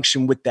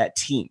conjunction with that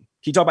team?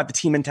 Can you talk about the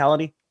team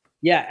mentality?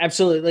 Yeah,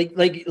 absolutely.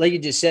 Like you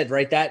just said,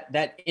 right?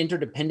 That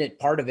interdependent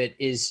part of it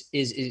is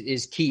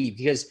key,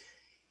 because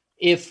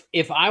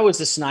if I was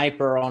a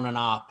sniper on an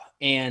op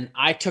and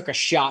I took a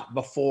shot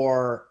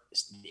before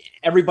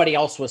everybody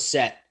else was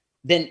set,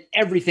 then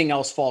everything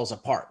else falls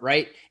apart,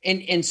 right?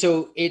 And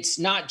so it's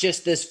not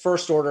just this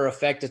first order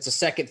effect, it's a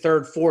second,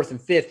 third, fourth,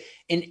 and fifth.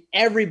 And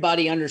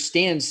everybody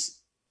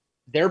understands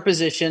their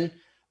position,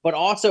 but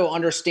also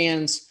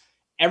understands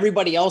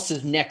everybody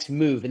else's next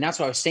move. And that's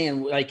what I was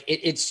saying. Like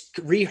it's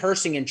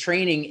rehearsing and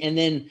training. And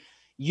then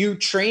you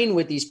train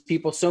with these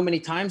people so many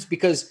times,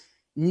 because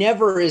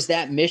never does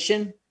that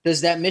mission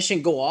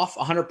go off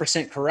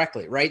 100%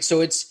 correctly. Right.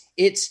 So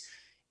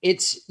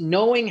it's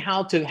knowing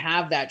how to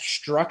have that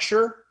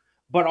structure,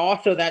 but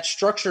also that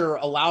structure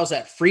allows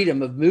that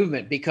freedom of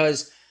movement,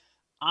 because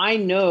I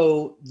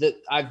know that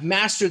I've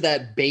mastered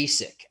that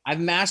basic. I've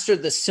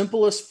mastered the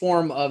simplest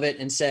form of it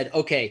and said,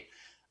 okay,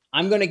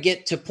 I'm going to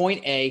get to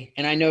point A,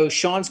 and I know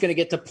Sean's going to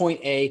get to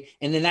point A,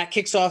 and then that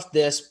kicks off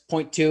this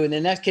point 2, and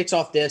then that kicks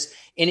off this,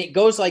 and it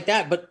goes like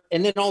that.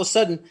 And then all of a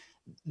sudden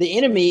the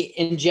enemy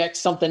injects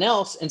something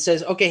else and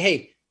says, okay,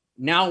 hey,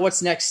 now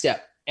what's next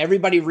step?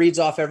 Everybody reads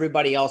off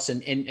everybody else.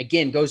 And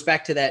again, goes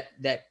back to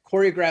that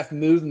choreographed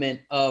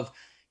movement of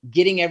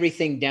getting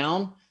everything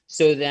down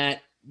so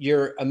that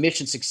you're a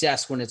mission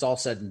success when it's all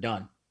said and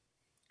done.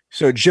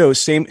 So Joe,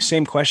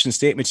 same question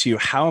statement to you.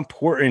 How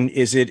important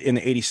is it in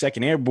the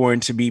 82nd Airborne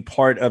to be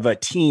part of a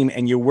team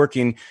and you're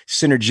working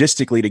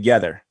synergistically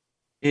together?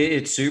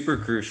 It's super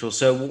crucial.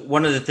 So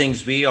one of the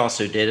things we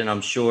also did, and I'm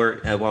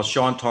sure while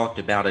Sean talked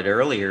about it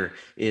earlier,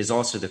 is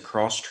also the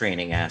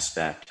cross-training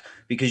aspect,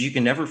 because you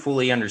can never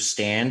fully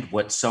understand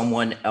what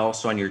someone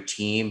else on your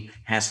team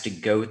has to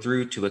go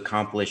through to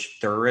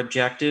accomplish their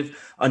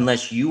objective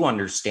unless you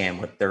understand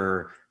what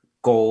their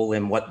goal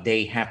and what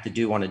they have to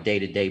do on a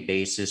day-to-day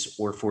basis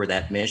or for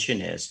that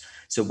mission is.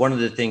 So one of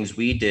the things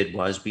we did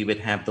was we would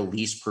have the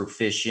least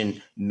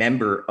proficient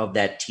member of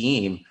that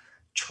team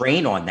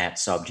train on that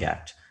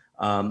subject.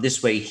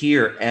 This way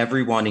here,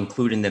 everyone,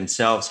 including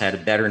themselves, had a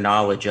better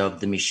knowledge of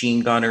the machine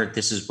gunner.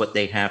 This is what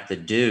they have to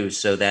do,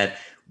 so that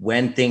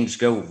when things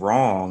go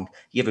wrong,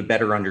 you have a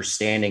better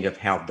understanding of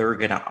how they're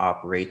going to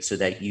operate so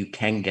that you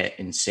can get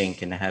in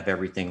sync and have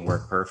everything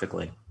work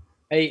perfectly.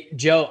 Hey,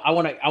 Joe, I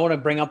want to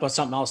bring up on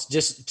something else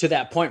just to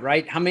that point,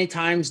 right? How many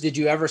times did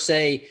you ever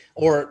say,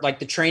 or like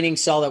the training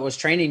cell that was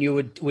training you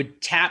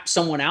would tap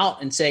someone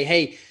out and say,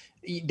 hey,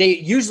 they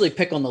usually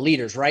pick on the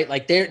leaders, right?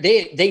 Like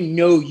they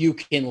know you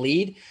can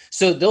lead.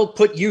 So they'll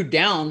put you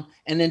down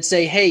and then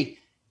say, hey,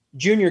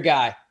 junior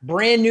guy,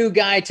 brand new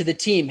guy to the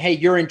team. Hey,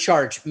 you're in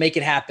charge, make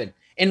it happen.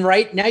 And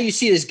right now you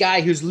see this guy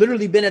who's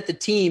literally been at the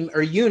team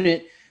or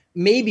unit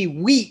maybe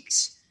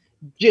weeks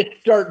just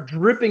start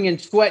dripping in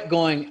sweat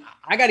going,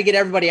 I got to get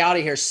everybody out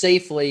of here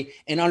safely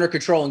and under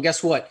control. And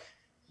guess what?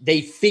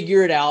 They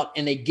figure it out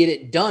and they get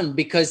it done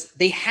because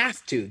they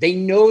have to. They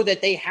know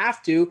that they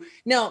have to.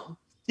 Now,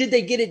 did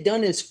they get it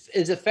done as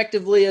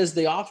effectively as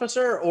the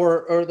officer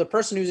or the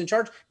person who's in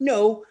charge?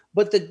 No,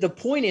 but the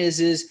point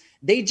is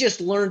they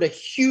just learned a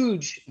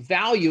huge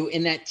value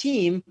in that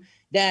team,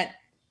 that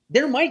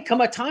there might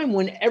come a time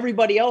when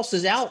everybody else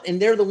is out and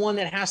they're the one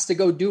that has to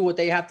go do what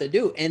they have to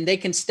do. And they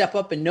can step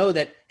up and know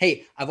that,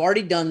 hey, I've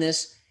already done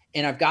this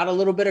and I've got a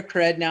little bit of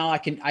cred now. I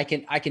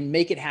can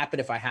make it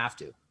happen if I have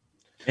to.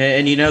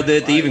 And you know,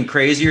 the even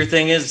crazier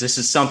thing is, this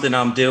is something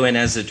I'm doing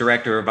as a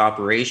director of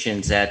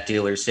operations at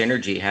Dealer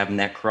Synergy, having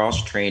that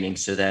cross training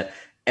so that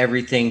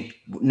everything,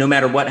 no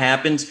matter what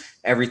happens,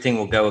 everything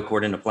will go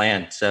according to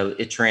plan. So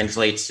it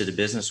translates to the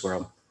business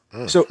world.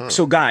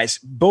 So guys,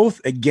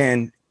 both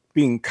again,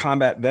 being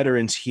combat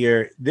veterans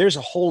here, there's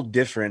a whole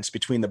difference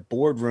between the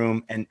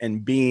boardroom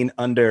and being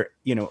under,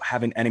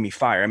 having enemy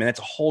fire. I mean,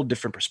 that's a whole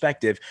different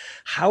perspective.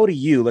 How do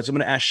you, I'm going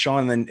to ask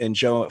Sean and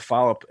Joe a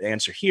follow-up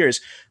answer here is,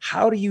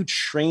 how do you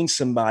train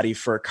somebody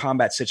for a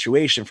combat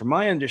situation? From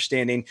my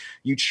understanding,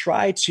 you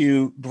try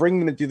to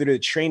bring them through the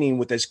training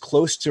with as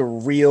close to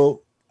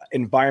real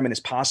environment as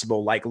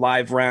possible, like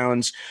live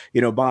rounds,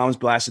 bombs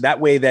blasted, that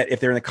way that if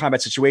they're in a combat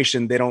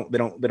situation, they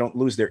don't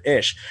lose their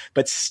ish.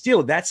 But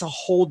still, that's a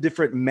whole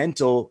different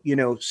mental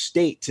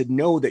state to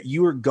know that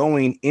you are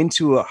going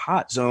into a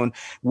hot zone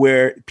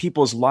where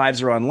people's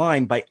lives are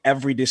online by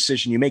every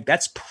decision you make.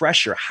 That's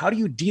pressure. How do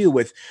you deal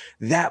with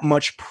that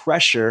much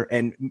pressure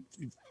and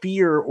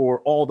fear or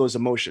all those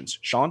emotions?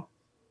 Sean?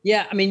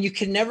 Yeah, I mean, you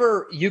can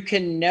never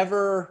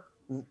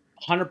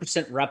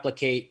 100%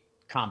 replicate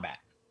combat,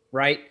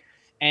 right?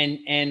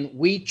 And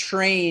we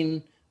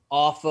train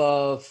off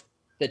of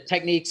the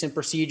techniques and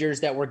procedures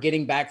that we're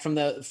getting back from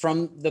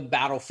the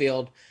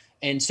battlefield.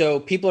 And so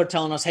people are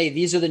telling us, hey,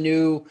 these are the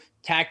new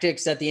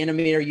tactics that the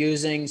enemy are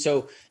using.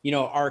 So,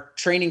 our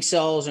training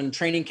cells and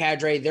training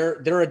cadre,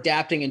 they're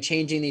adapting and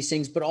changing these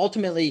things. But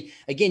ultimately,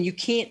 again, you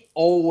can't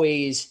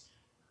always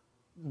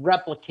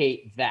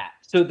replicate that.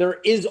 So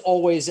there is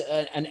always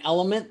an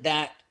element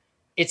that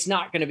it's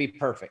not going to be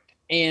perfect.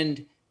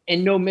 And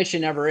no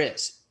mission ever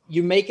is.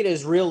 You make it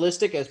as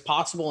realistic as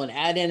possible and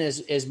add in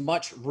as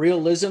much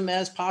realism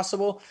as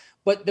possible.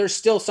 But there's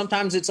still,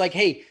 sometimes it's like,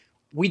 hey,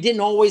 we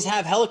didn't always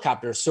have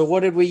helicopters. So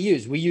what did we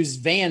use? We used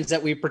vans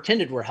that we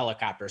pretended were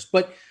helicopters,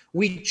 but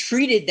we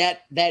treated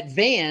that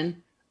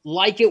van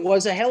like it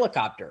was a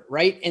helicopter,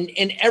 right?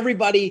 And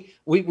everybody,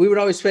 we would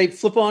always say,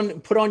 put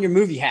on your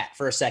movie hat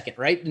for a second,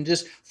 right? And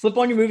just flip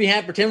on your movie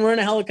hat, pretend we're in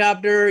a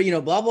helicopter,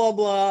 blah, blah,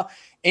 blah,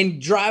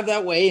 and drive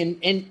that way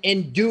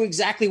and do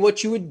exactly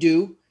what you would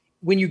do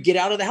when you get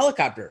out of the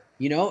helicopter,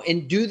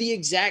 and do the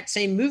exact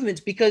same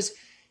movements, because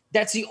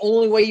that's the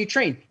only way you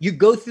train. You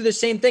go through the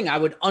same thing. I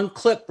would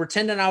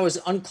pretending I was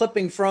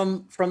unclipping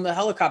from the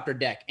helicopter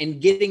deck and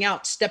getting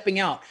out, stepping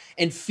out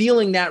and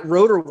feeling that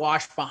rotor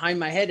wash behind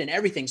my head and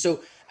everything.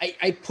 So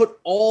I put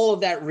all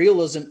of that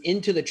realism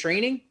into the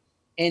training,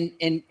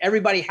 and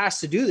everybody has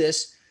to do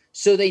this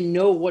so they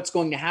know what's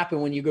going to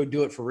happen when you go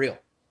do it for real.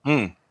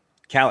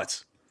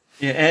 Calitz.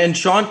 Yeah, and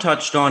Sean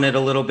touched on it a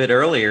little bit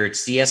earlier.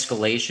 It's the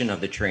escalation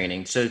of the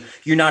training. So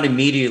you're not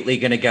immediately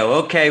going to go,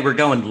 okay, we're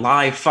going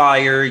live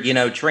fire,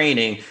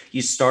 training.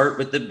 You start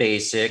with the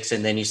basics,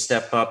 and then you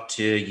step up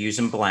to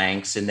using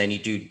blanks, and then you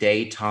do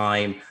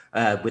daytime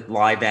with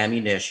live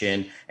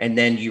ammunition, and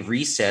then you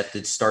reset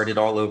to start it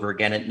all over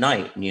again at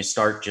night. And you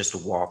start just a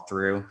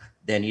walkthrough.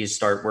 Then you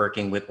start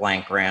working with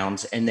blank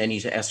rounds, and then you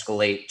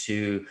escalate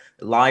to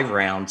live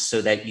rounds so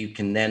that you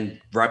can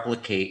then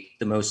replicate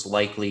the most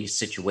likely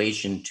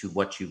situation to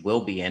what you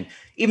will be in,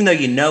 even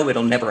though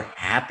it'll never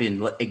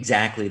happen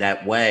exactly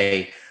that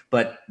way.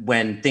 But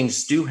when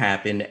things do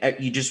happen,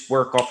 you just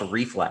work off of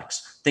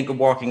reflex. Think of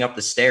walking up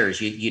the stairs.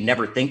 You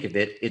never think of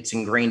it. It's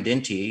ingrained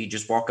into you. You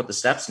just walk up the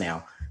steps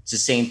now. It's the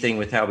same thing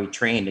with how we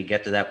train to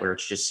get to that where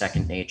it's just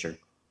second nature.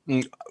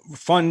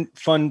 Fun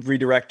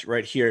redirect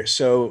right here.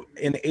 So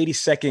in the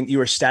 82nd, you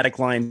were static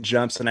line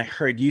jumps, and I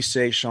heard you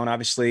say, Sean,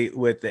 obviously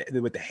with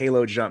the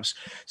halo jumps.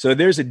 So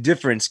there's a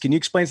difference. Can you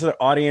explain to the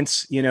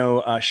audience,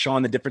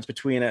 Sean, the difference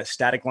between a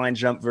static line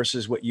jump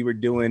versus what you were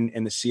doing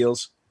in the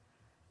SEALs?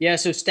 Yeah,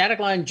 so static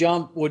line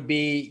jump would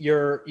be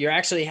you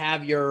actually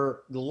have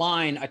your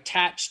line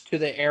attached to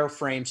the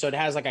airframe, so it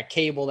has like a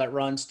cable that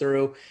runs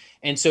through.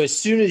 And so as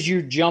soon as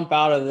you jump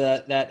out of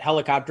that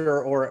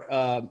helicopter or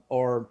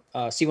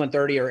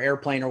C-130 or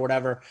airplane or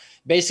whatever,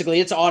 basically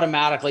it's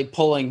automatically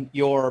pulling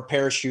your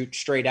parachute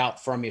straight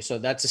out from you. So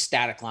that's a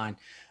static line.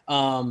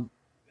 A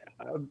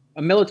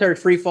military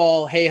free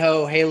fall,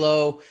 hey-ho,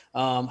 halo,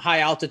 high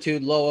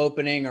altitude, low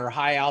opening, or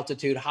high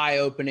altitude, high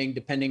opening,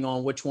 depending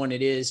on which one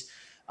it is.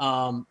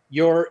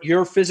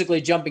 You're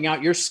physically jumping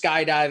out, you're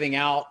skydiving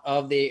out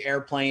of the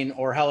airplane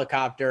or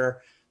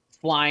helicopter,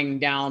 flying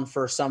down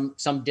for some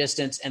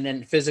distance, and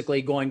then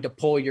physically going to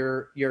pull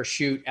your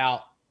chute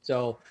out.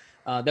 So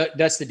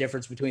that's the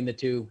difference between the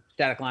two,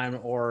 static line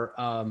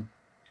or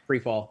free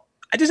fall.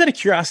 I just out of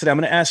curiosity, I'm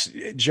going to ask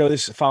Joe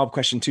this follow-up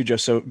question too, Joe.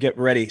 So get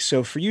ready.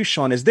 So for you,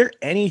 Sean, is there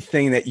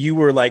anything that you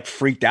were like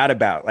freaked out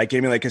about? Like,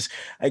 cause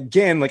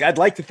again, like I'd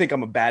like to think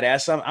I'm a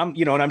badass. I'm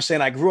what I'm saying.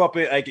 I grew up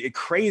like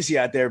crazy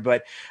out there,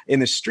 but in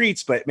the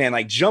streets, but man,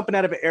 like jumping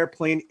out of an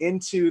airplane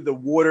into the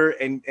water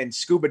and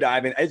scuba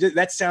diving,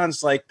 that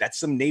sounds like that's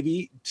some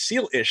Navy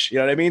SEAL-ish. You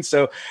know what I mean?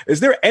 So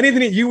is there anything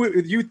that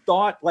you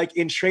thought like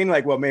in training,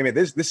 like, well, man,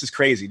 this is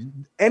crazy.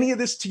 Any of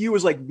this to you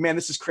was like, man,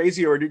 this is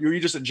crazy. Or were you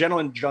just an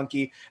adrenaline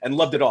junkie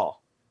and loved it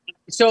all?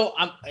 So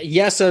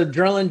yes,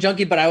 adrenaline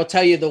junkie, but I will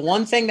tell you the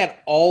one thing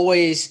that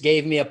always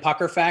gave me a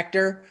pucker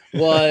factor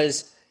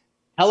was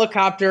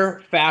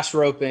helicopter fast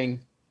roping.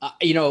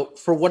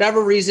 For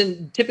whatever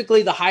reason,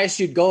 typically the highest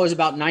you'd go is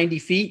about 90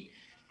 feet,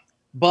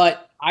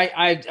 but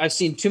I've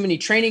seen too many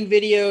training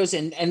videos,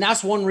 and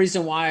that's one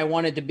reason why I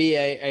wanted to be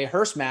a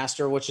Hearst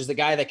master, which is the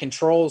guy that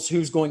controls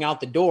who's going out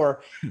the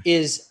door.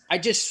 Is I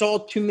just saw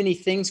too many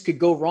things could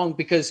go wrong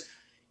because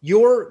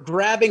you're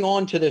grabbing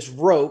onto this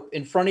rope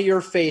in front of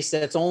your face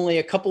that's only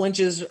a couple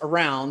inches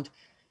around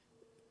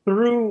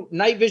through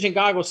night vision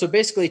goggles. So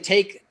basically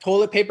take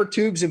toilet paper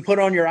tubes and put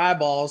on your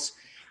eyeballs,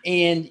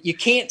 and you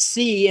can't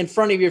see in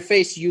front of your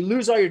face. You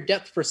lose all your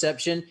depth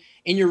perception,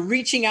 and you're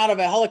reaching out of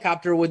a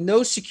helicopter with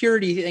no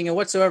security thing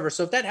whatsoever.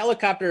 So if that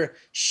helicopter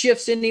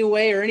shifts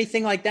anyway or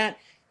anything like that,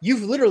 you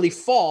literally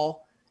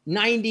fall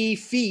 90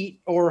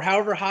 feet or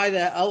however high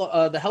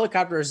the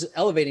helicopter is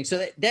elevating.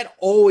 So that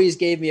always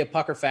gave me a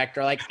pucker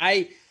factor. Like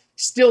I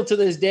still to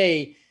this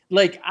day,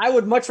 like I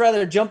would much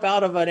rather jump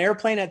out of an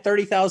airplane at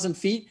 30,000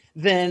 feet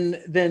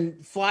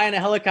than fly in a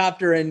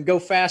helicopter and go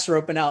fast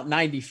roping out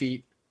 90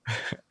 feet.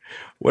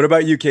 What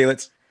about you,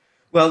 Kalitz?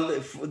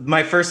 Well,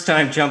 my first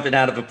time jumping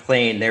out of a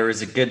plane, there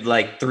was a good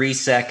 3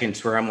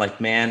 seconds where I'm like,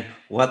 man,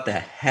 what the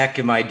heck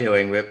am I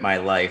doing with my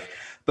life?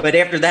 But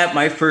after that,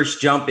 my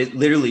first jump, it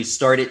literally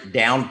started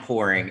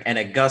downpouring and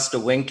a gust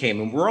of wind came,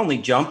 and we're only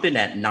jumping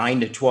at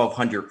 900 to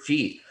 1,200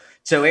 feet.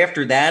 So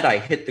after that, I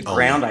hit the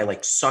ground. I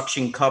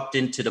suction cupped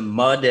into the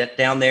mud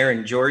down there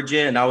in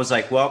Georgia. And I was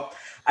like, well,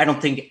 I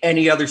don't think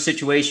any other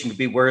situation could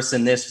be worse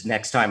than this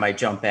next time I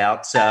jump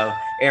out. So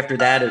after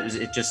that,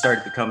 it just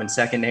started becoming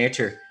second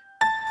nature.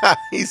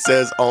 He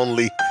says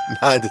only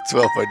 9 to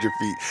 1,200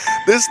 feet.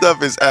 This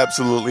stuff is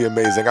absolutely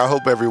amazing. I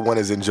hope everyone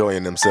is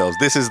enjoying themselves.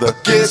 This is the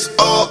Against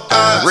All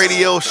Odds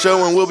radio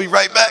show, and we'll be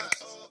right back.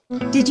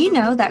 Did you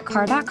know that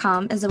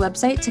Car.com is a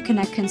website to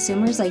connect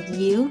consumers like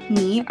you,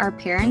 me, our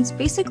parents,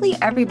 basically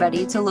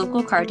everybody to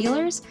local car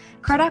dealers?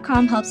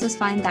 Car.com helps us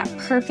find that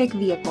perfect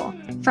vehicle.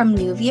 From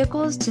new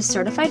vehicles to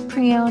certified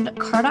pre-owned,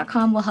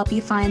 Car.com will help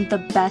you find the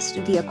best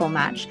vehicle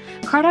match.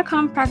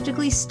 Car.com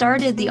practically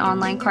started the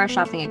online car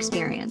shopping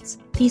experience.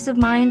 Peace of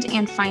mind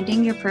and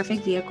finding your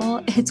perfect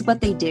vehicle, it's what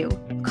they do.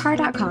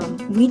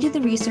 Car.com, we do the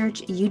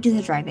research, you do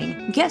the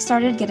driving. Get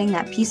started getting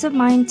that peace of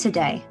mind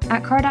today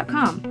at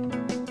Car.com.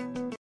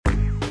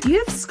 Do you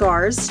have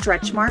scars,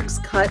 stretch marks,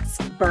 cuts,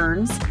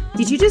 burns?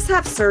 Did you just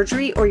have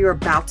surgery or you're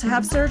about to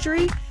have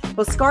surgery?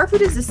 Well,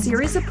 ScarFood is a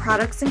series of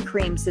products and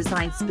creams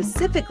designed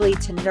specifically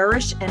to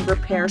nourish and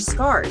repair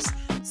scars.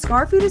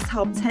 ScarFood has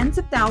helped tens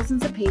of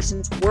thousands of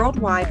patients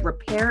worldwide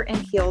repair and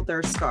heal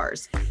their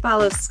scars.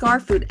 Follow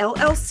ScarFood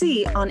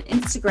LLC on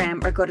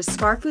Instagram or go to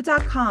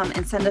scarfood.com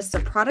and send us a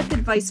product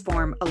advice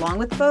form along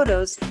with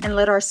photos, and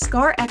let our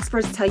scar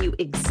experts tell you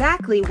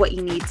exactly what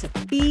you need to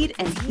feed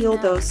and heal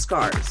those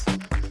scars.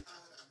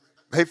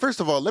 Hey, first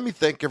of all, let me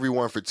thank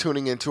everyone for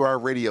tuning into our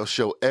radio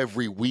show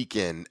every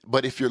weekend.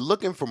 But if you're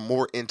looking for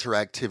more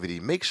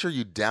interactivity, make sure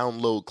you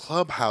download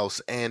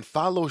Clubhouse and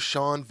follow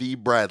Sean V.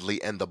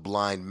 Bradley and the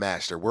Blind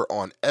Master. We're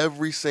on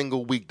every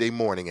single weekday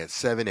morning at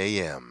 7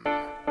 a.m.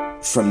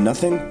 From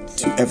nothing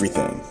to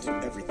everything.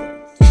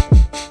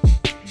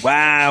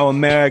 Wow,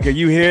 America,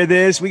 you hear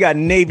this? We got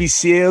Navy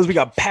SEALs, we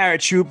got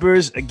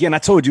paratroopers. Again, I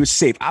told you it's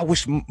safe. I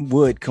wish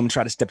Wood come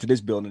try to step to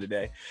this building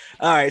today.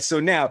 All right,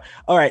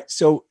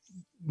 so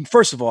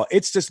first of all,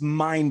 it's just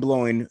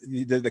mind-blowing,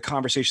 the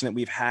conversation that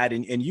we've had,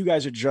 and you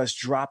guys are just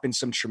dropping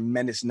some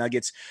tremendous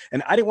nuggets.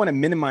 And I didn't want to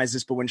minimize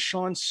this, but when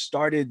Sean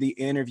started the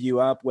interview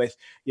up with,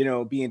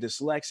 being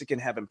dyslexic and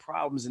having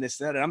problems and this,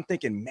 that, and I'm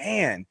thinking,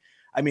 man,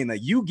 I mean,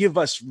 you give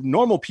us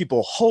normal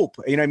people hope,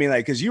 you know what I mean?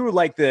 Because you were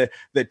like the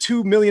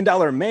 $2 million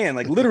man,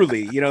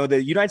 literally,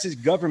 the United States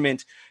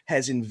government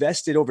has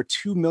invested over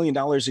 $2 million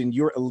in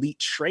your elite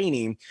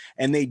training,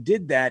 and they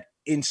did that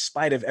in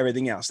spite of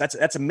everything else.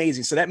 That's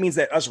amazing. So that means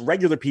that us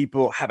regular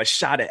people have a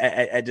shot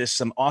at just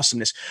some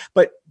awesomeness.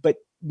 But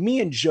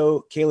me and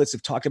Joe Kalitz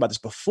have talked about this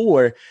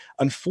before.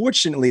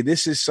 Unfortunately,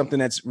 this is something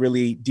that's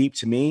really deep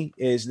to me,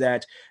 is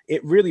that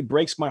it really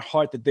breaks my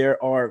heart that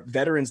there are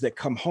veterans that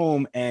come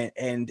home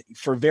and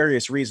for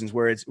various reasons,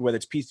 whether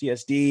it's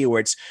PTSD or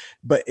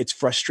it's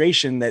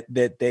frustration that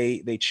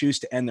they choose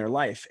to end their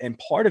life. And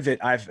part of it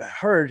I've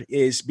heard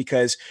is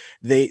because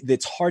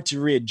it's hard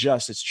to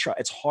readjust.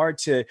 It's hard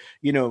to,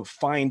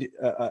 find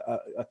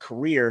a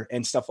career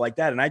and stuff like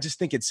that. And I just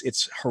think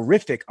it's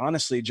horrific,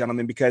 honestly,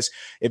 gentlemen, because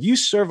if you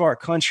serve our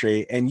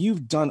country and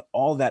you've done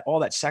all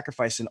that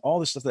sacrifice and all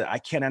the stuff that I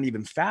cannot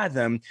even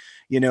fathom,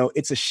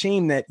 it's a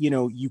shame that,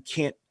 you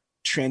can't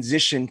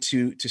transition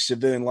to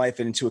civilian life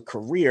and into a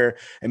career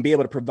and be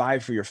able to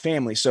provide for your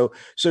family. So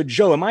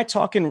Joe, am I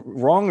talking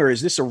wrong, or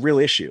is this a real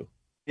issue?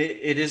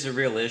 It is a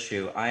real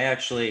issue.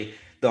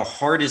 The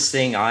hardest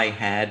thing I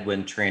had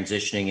when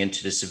transitioning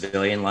into the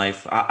civilian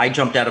life, I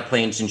jumped out of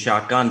planes and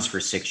shotguns for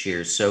 6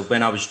 years. So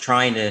when I was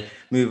trying to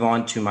move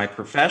on to my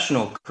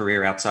professional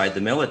career outside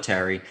the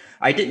military,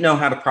 I didn't know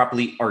how to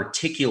properly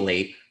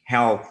articulate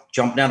how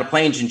jumping out of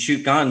planes and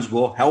shoot guns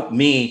will help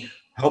me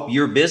help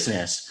your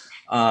business.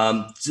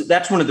 So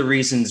that's one of the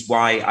reasons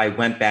why I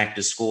went back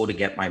to school to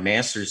get my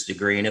master's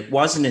degree. And it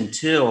wasn't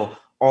until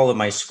all of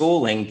my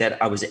schooling that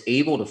I was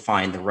able to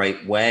find the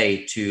right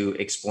way to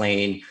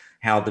explain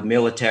how the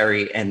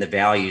military and the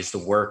values, the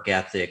work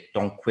ethic,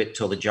 don't quit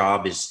till the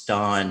job is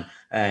done,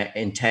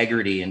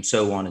 integrity, and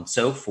so on and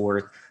so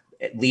forth,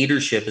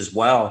 leadership as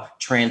well,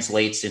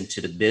 translates into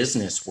the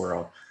business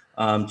world.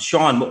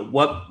 Sean,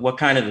 what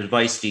kind of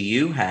advice do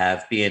you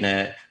have, being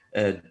a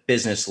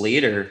business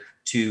leader,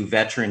 to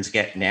veterans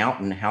getting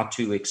out, and how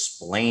to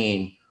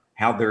explain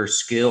how their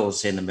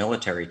skills in the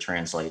military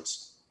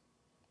translates?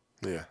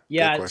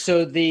 Yeah.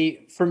 So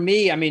for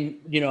me, I mean,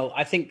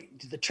 I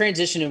think the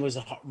transition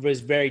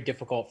was very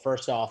difficult.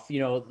 First off,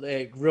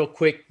 real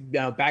quick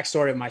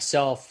backstory of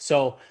myself.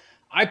 So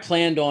I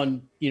planned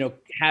on,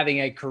 having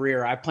a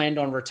career. I planned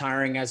on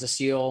retiring as a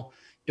SEAL,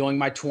 doing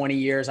my 20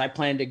 years. I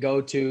planned to go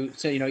to,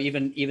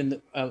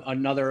 even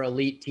another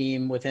elite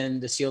team within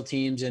the SEAL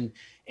teams and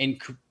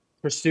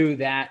pursue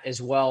that as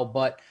well.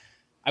 But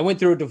I went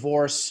through a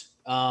divorce,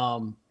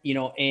 and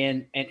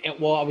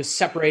I was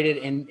separated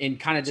and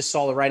kind of just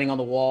saw the writing on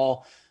the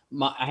wall.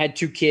 I had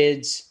 2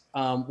 kids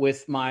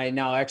with my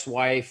now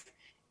ex-wife,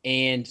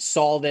 and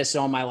saw this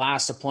on my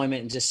last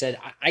deployment and just said,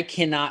 I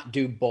cannot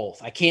do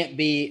both. I can't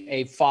be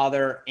a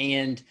father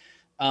and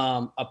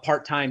a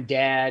part-time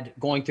dad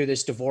going through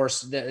this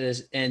divorce.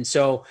 And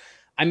so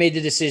I made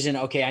the decision,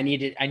 okay, I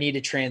need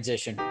to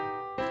transition.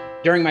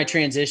 During my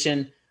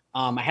transition,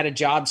 I had a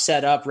job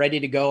set up, ready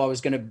to go. I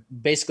was going to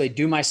basically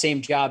do my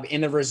same job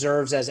in the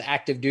reserves as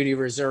active duty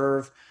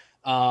reserve,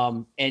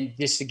 and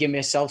just to give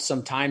myself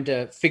some time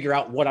to figure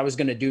out what I was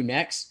going to do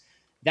next.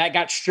 That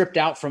got stripped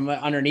out from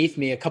underneath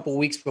me a couple of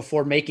weeks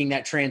before making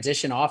that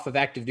transition off of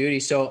active duty.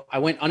 So I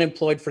went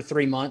unemployed for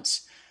 3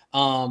 months,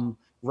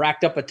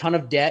 racked up a ton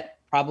of debt,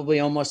 probably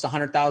almost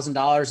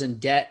 $100,000 in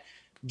debt,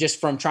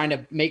 just from trying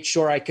to make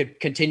sure I could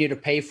continue to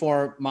pay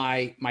for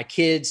my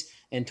kids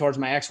and towards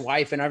my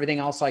ex-wife and everything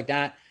else like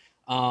that.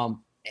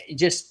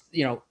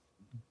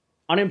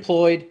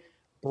 Unemployed,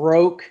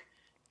 broke,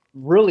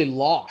 really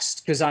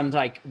lost, because I'm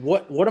like,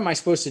 what am I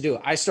supposed to do?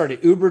 I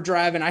started Uber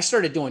driving. I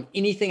started doing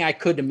anything I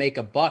could to make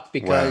a buck,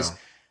 because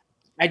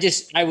I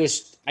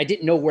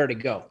didn't know where to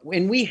go.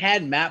 And we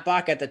had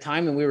Mattbach at the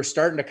time, and we were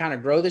starting to kind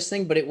of grow this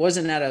thing, but it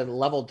wasn't at a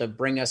level to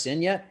bring us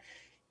in yet.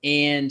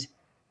 And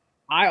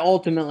I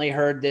ultimately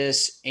heard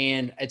this,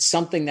 and it's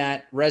something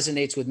that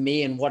resonates with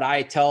me and what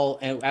I tell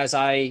as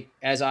I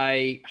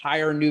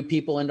hire new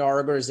people into our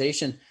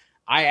organization.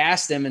 I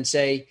ask them and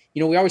say,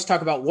 we always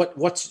talk about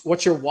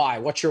what's your why?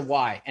 What's your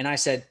why? And I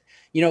said,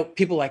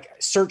 people like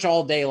search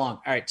all day long.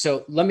 All right,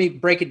 so let me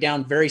break it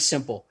down very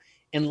simple.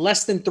 In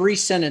less than 3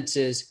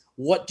 sentences,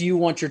 what do you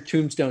want your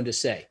tombstone to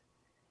say?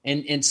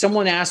 And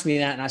someone asked me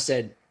that, and I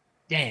said,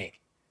 dang.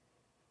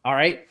 All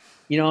right.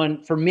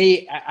 And for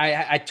me,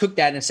 I took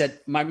that and I said,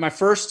 my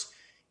first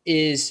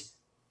is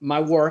my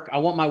work. I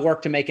want my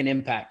work to make an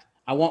impact.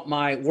 I want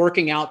my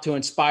working out to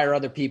inspire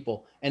other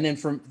people. And then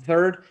from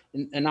third,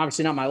 and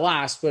obviously not my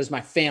last, but is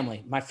my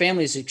family. My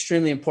family is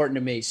extremely important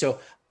to me. So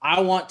I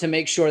want to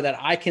make sure that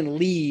I can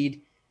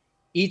lead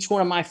each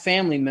one of my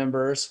family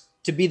members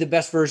to be the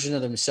best version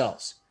of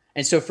themselves.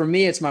 And so for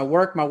me, it's my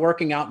work, my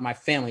working out, and my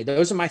family.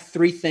 Those are my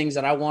 3 things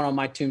that I want on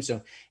my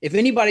tombstone. If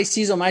anybody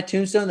sees on my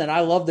tombstone that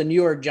I love the New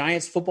York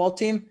Giants football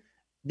team,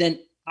 then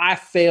I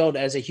failed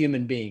as a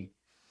human being,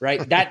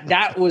 right?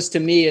 That was, to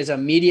me, is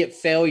immediate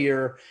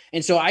failure.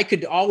 And so I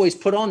could always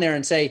put on there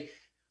and say,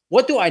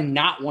 what do I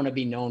not want to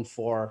be known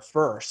for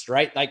first,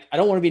 right? Like, I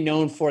don't want to be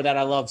known for that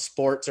I love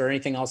sports or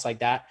anything else like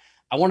that.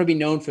 I want to be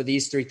known for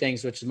these 3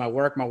 things, which is my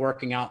work, my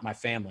working out, my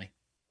family.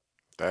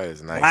 That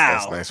is nice. Wow.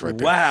 That's nice right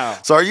there. Wow.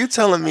 So are you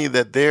telling me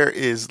that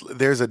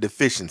there's a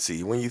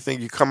deficiency when you think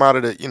you come out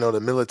of the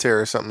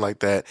military or something like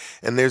that,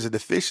 and there's a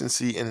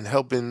deficiency in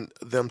helping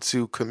them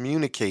to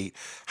communicate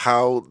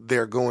how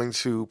they're going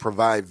to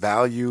provide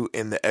value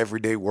in the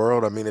everyday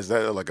world? I mean, is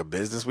that like a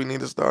business we need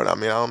to start? I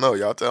mean, I don't know.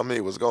 Y'all tell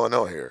me what's going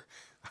on here.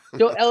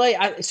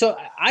 So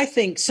I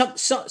think so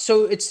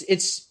it's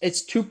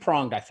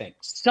 2-pronged. I think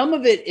some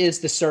of it is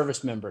the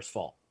service member's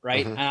fault,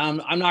 right?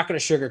 Mm-hmm. I'm not going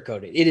to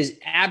sugarcoat it. It is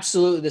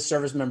absolutely the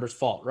service member's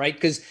fault, right?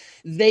 Because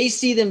they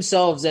see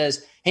themselves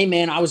as, hey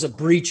man, I was a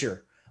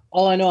breacher.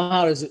 All I know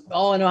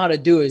how to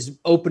do is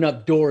open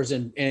up doors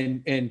and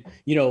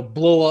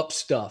blow up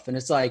stuff. And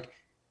it's like,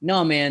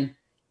 no, man,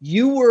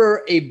 you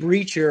were a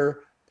breacher,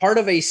 part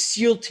of a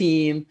SEAL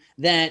team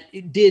that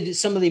did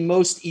some of the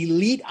most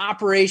elite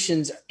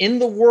operations in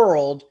the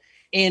world.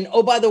 And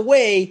oh, by the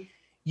way,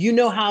 you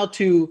know how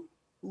to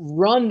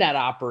run that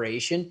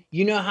operation.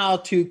 You know how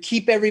to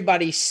keep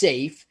everybody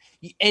safe.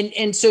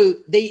 And so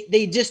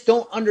they just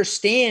don't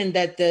understand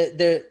that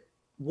the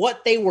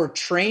what they were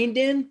trained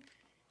in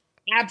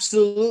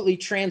absolutely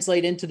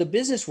translate into the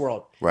business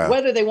world. Wow.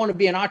 Whether they want to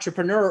be an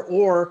entrepreneur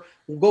or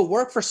go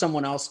work for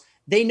someone else,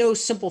 they know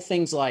simple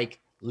things like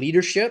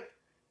leadership.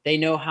 They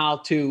know how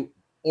to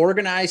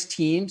organize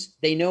teams.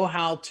 They know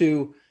how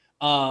to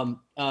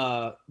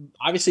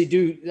obviously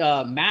do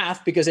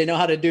math, because they know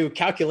how to do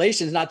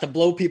calculations, not to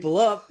blow people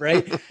up,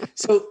 right?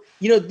 So,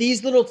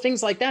 these little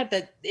things like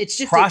that it's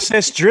just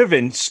process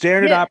driven,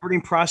 standard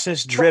operating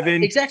process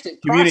driven. Exactly.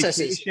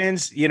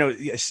 Communications,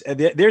 yes,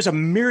 there's a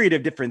myriad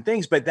of different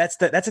things, but that's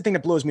the thing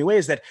that blows me away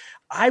is that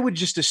I would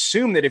just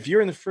assume that if you're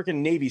in the freaking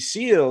Navy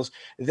SEALs,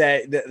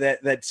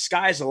 that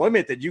sky's the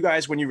limit, that you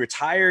guys, when you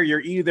retire,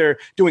 you're either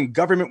doing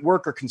government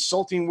work or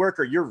consulting work,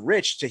 or you're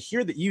rich. To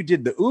hear that you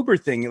did the Uber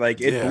thing,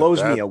 it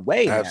blows me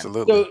away.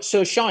 Absolutely. Man.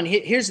 So Sean,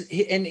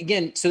 and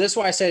again, so that's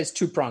why I said it's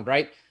two-pronged,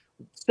 right?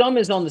 Some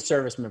is on the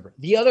service member.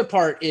 The other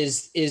part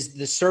is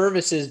the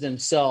services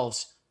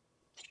themselves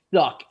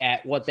suck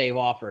at what they've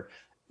offered.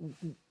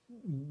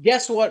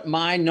 Guess what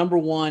my number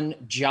one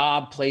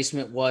job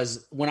placement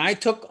was when I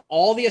took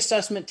all the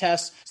assessment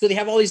tests. So they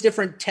have all these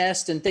different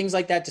tests and things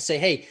like that to say,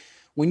 hey,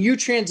 when you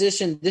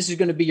transition, this is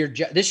going to be your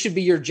job. This should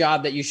be your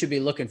job that you should be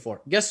looking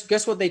for.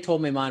 Guess what they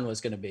told me mine was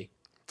going to be?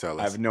 Tell us.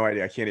 I have no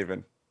idea. I can't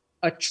even.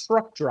 A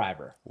truck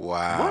driver.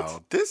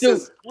 Wow.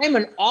 I'm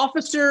an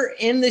officer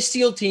in the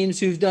SEAL teams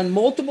who's done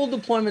multiple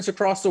deployments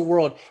across the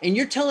world. And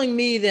you're telling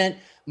me that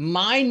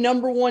my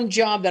number one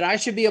job that I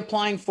should be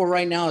applying for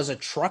right now is a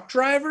truck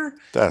driver?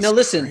 Now,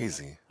 listen,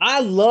 crazy. I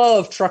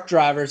love truck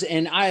drivers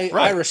and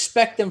I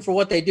respect them for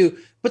what they do.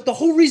 But the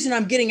whole reason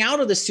I'm getting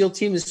out of the SEAL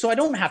team is so I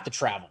don't have to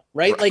travel,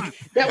 right? Like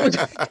that was,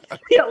 I'm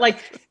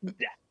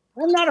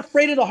not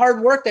afraid of the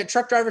hard work that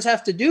truck drivers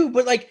have to do,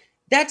 but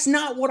that's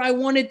not what I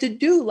wanted to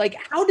do.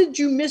 How did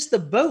you miss the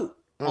boat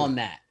on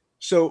that?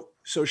 So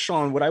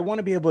Sean, what I want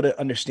to be able to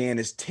understand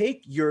is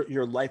take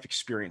your life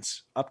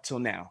experience up till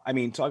now. I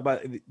mean, talk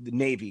about the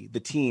Navy, the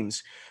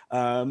teams,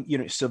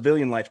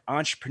 civilian life,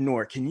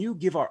 entrepreneur. Can you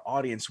give our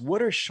audience,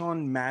 what are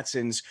Sean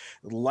Matson's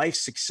life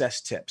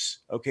success tips?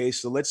 Okay.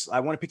 So I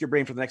want to pick your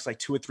brain for the next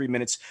 2 or 3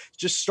 minutes.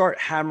 Just start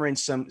hammering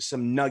some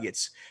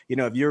nuggets.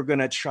 If you're going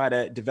to try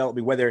to develop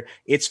me, whether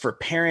it's for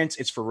parents,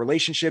 it's for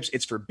relationships,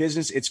 it's for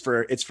business, it's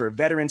for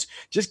veterans,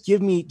 just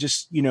give me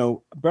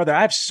brother,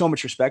 I have so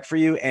much respect for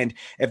you. And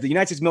if the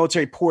United States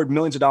military poured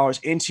millions of dollars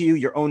into you,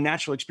 your own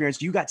natural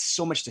experience, you got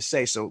so much to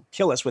say. So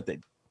kill us with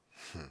it.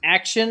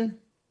 Action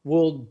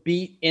will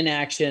beat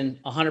inaction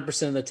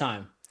 100% of the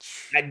time.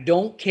 I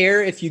don't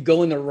care if you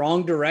go in the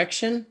wrong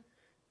direction.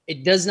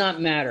 It does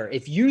not matter.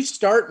 If you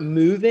start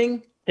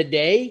moving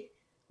today,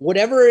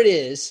 whatever it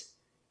is,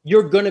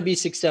 you're going to be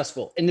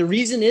successful. And the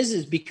reason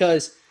is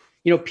because,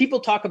 people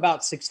talk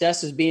about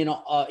success as being,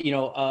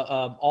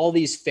 all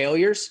these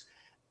failures.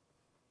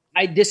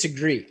 I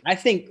disagree. I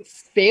think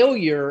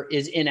failure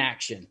is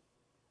inaction.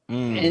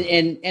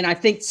 And I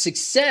think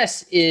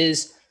success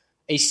is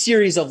a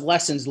series of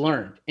lessons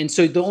learned. And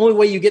so the only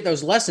way you get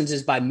those lessons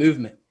is by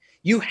movement.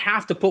 You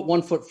have to put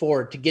one foot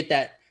forward to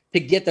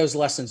get those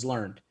lessons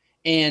learned.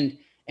 And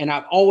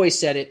I've always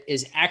said it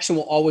is action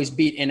will always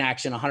beat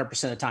inaction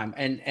 100% of the time.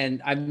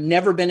 And I've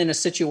never been in a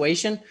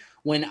situation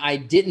when I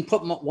didn't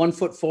put one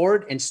foot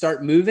forward and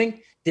start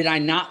moving, did I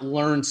not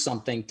learn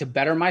something to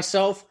better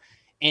myself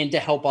and to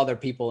help other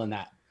people in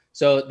that.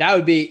 So that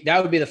would be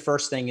the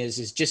first thing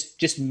is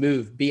just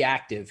move, be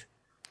active.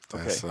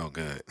 That's so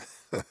good.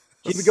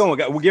 Keep it going.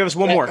 We'll give us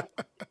one more.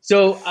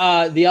 So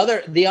the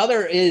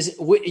other is,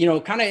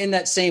 kind of in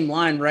that same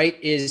line, right?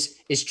 Is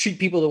treat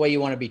people the way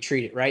you want to be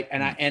treated. Right.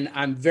 And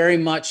I'm very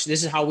much,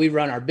 this is how we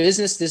run our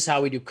business. This is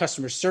how we do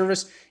customer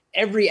service.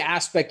 Every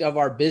aspect of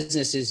our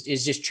business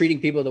is just treating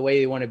people the way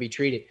they want to be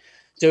treated.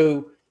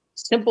 So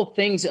simple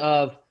things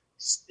of,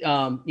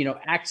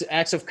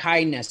 acts of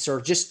kindness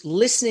or just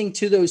listening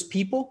to those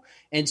people.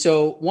 And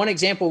so one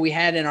example we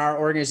had in our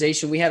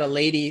organization, we had a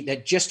lady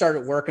that just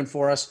started working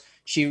for us.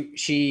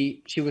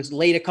 She was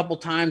late a couple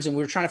times and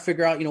we were trying to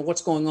figure out,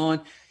 what's going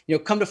on.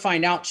 Come to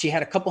find out she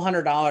had a couple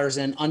 $100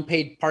 in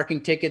unpaid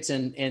parking tickets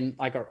and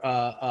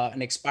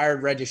an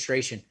expired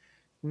registration.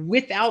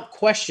 Without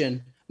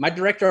question, my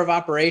director of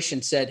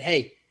operations said,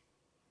 "Hey,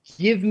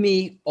 give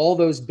me all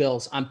those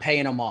bills. I'm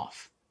paying them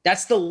off."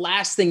 That's the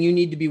last thing you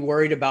need to be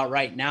worried about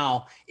right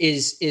now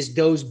is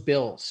those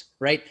bills,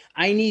 right?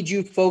 I need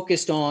you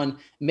focused on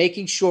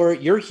making sure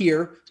you're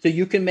here so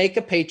you can make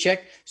a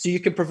paycheck, so you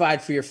can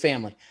provide for your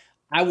family.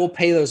 I will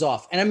pay those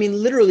off. And I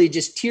mean, literally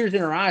just tears in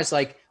her eyes.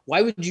 Like,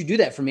 why would you do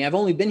that for me? I've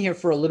only been here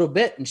for a little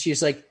bit. And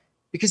she's like,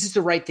 because it's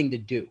the right thing to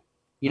do,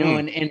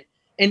 and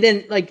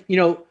then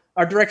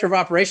our director of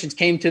operations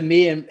came to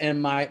me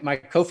and my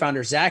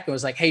co-founder, Zach, and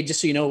was like, "Hey,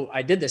 just so you know,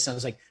 I did this." And I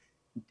was like,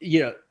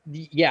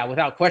 yeah,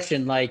 without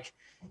question,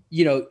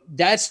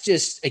 that's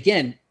just,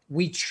 again,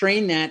 we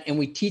train that and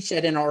we teach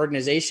that in our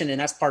organization. And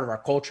that's part of our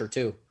culture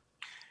too.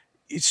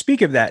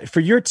 Speak of that for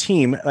your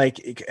team,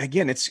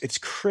 again, it's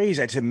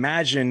crazy to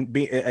imagine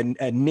being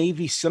a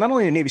Navy SEAL, not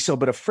only a Navy SEAL,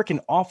 but a freaking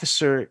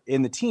officer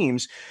in the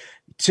teams.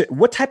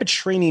 What type of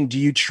training do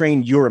you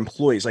train your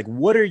employees?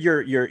 What are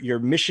your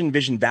mission,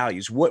 vision,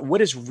 values?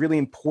 What is really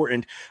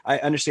important? I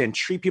understand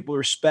treat people with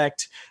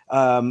respect,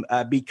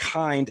 be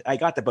kind. I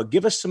got that, but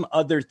give us some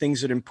other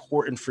things that are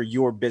important for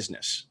your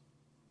business.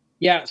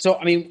 Yeah. So,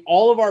 I mean,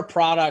 all of our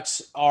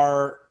products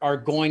are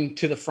going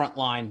to the front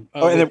line.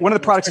 And then one of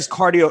the products is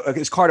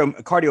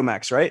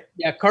CardioMax, right?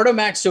 Yeah.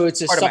 CardioMax. So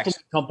it's a CardioMax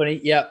supplement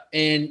company. Yep.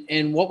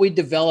 And what we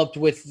developed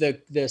with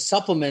the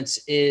supplements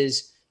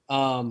is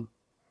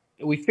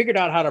we figured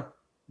out how to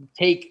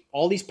take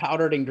all these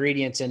powdered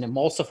ingredients and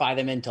emulsify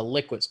them into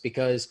liquids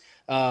because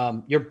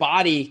your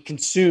body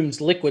consumes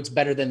liquids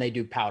better than they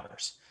do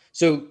powders.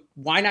 So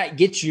why not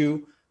get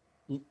you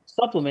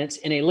supplements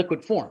in a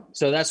liquid form?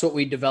 So that's what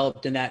we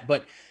developed in that.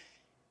 But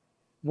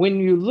when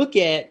you look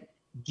at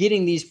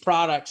getting these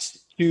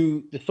products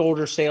to the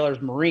soldiers,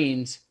 sailors,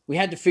 Marines, we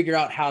had to figure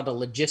out how to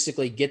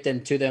logistically get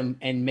them to them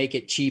and make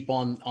it cheap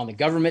on the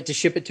government to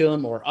ship it to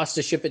them or us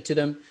to ship it to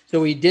them. So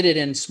we did it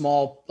in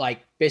small,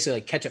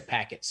 basically ketchup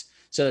packets.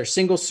 So they're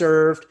single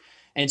served.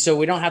 And so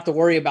we don't have to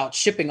worry about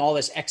shipping all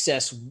this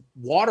excess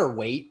water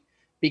weight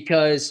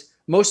because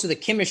most of the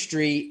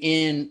chemistry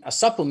in a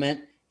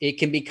supplement, it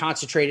can be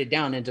concentrated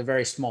down into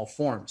very small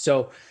form.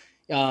 So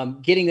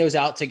getting those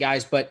out to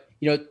guys, but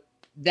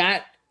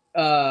that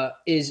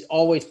is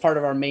always part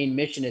of our main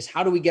mission is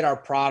how do we get our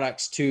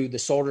products to the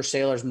soldiers,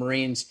 sailors,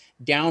 Marines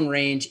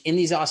downrange in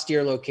these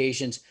austere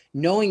locations,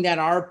 knowing that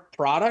our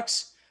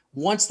products,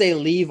 once they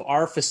leave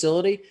our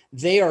facility,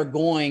 they are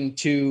going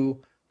to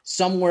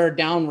somewhere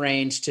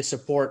downrange to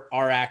support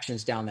our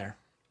actions down there.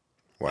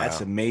 Wow.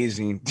 That's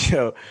amazing.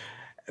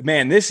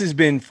 Man, this has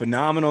been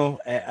phenomenal.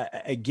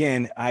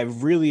 Again, I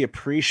really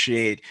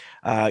appreciate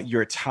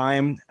your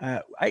time.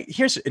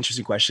 Here's an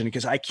interesting question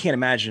because I can't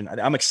imagine.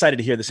 I'm excited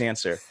to hear this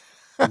answer.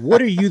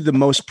 What are you the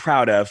most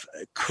proud of,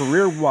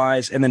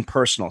 career-wise and then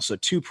personal? So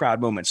 2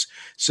 proud moments.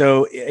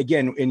 So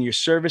again, in your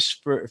service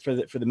for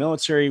the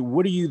military,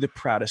 what are you the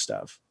proudest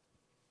of?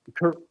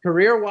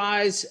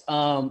 Career-wise,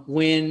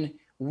 when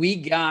we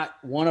got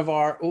one of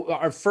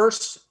our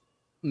first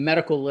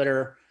medical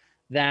litter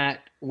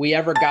that we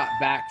ever got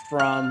back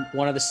from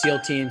one of the SEAL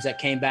teams that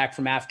came back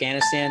from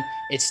Afghanistan.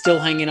 It's still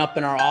hanging up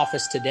in our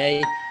office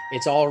today.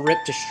 It's all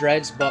ripped to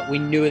shreds, but we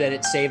knew that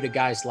it saved a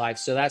guy's life.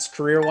 So that's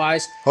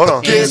career-wise. Hold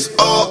on.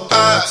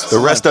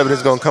 The rest of it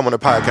is going to come on the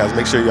podcast.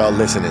 Make sure y'all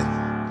listening.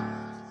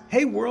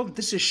 Hey world,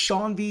 this is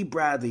Sean V.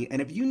 Bradley,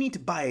 and if you need to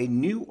buy a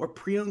new or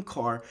pre-owned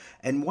car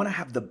and want to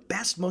have the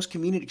best, most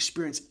convenient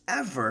experience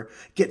ever,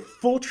 get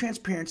full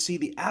transparency,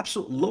 the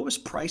absolute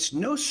lowest price,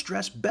 no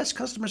stress, best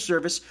customer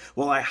service,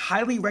 well, I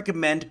highly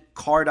recommend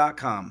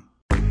Car.com.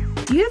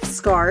 Do you have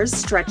scars,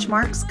 stretch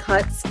marks,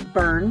 cuts,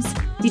 burns?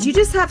 Did you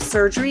just have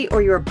surgery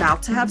or you're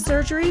about to have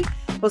surgery?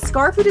 Well,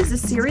 Scar Food is a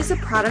series of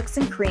products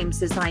and creams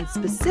designed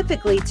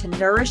specifically to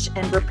nourish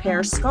and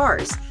repair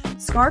scars.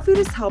 Scar Food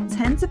has helped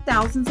tens of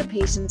thousands of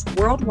patients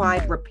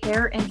worldwide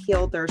repair and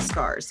heal their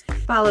scars.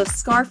 Follow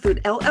Scar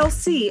Food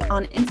LLC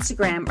on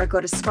Instagram or go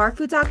to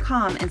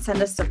scarfood.com and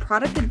send us a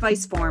product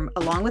advice form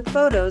along with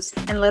photos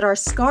and let our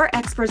scar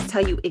experts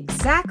tell you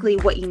exactly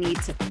what you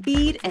need to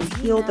feed and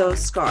heal those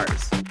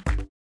scars.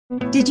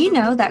 Did you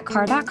know that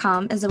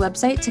Car.com is a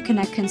website to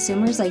connect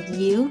consumers like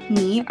you,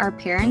 me, our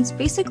parents,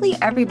 basically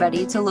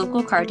everybody to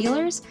local car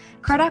dealers?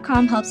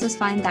 Car.com helps us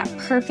find that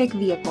perfect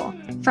vehicle.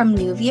 From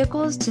new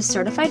vehicles to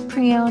certified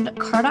pre-owned,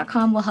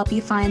 Car.com will help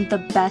you find the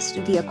best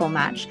vehicle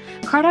match.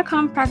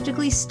 Car.com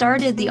practically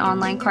started the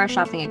online car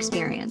shopping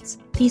experience.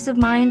 Peace of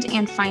mind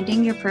and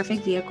finding your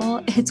perfect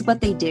vehicle, it's what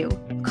they do.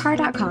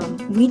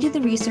 Car.com, we do the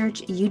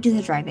research, you do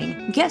the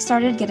driving. Get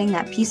started getting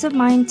that peace of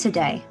mind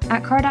today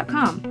at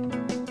Car.com.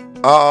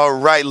 All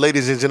right,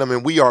 ladies and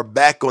gentlemen, we are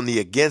back on the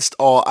Against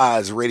All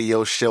Odds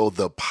radio show,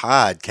 the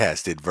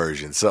podcasted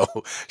version. So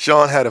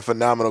Sean had a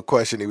phenomenal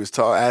question. He was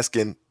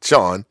asking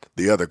Sean,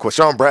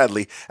 Sean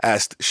Bradley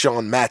asked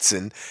Sean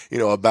Matson,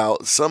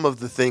 about some of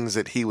the things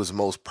that he was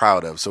most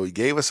proud of. So he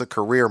gave us a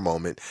career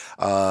moment.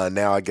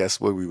 Now I guess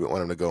where we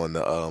want him to go in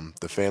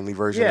the family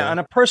version. Yeah, on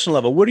a personal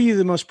level, what are you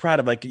the most proud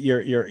of? Like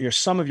your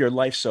sum of your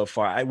life so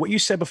far. What you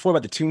said before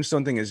about the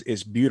tombstone thing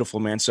is beautiful,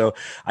 man. So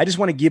I just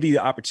want to give you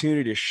the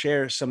opportunity to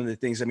share some of the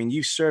things. I mean,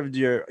 you served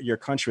your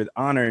country with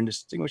honor and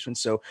distinction.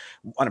 So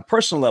on a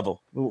personal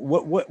level,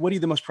 what are you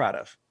the most proud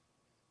of?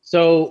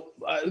 So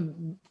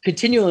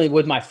continually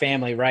with my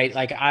family, right?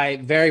 Like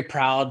I'm very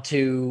proud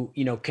to,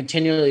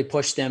 continually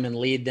push them and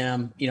lead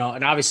them,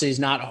 and obviously it's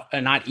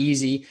not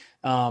easy.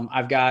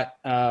 I've got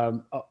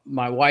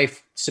my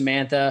wife,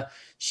 Samantha,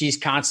 she's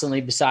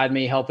constantly beside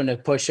me, helping to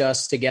push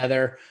us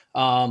together.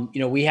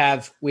 We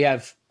have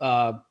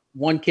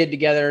one kid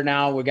together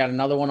now. We got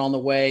another one on the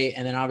way.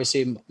 And then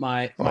obviously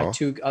my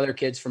 2 other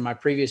kids from my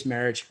previous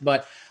marriage.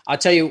 But I'll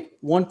tell you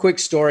one quick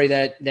story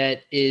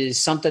that is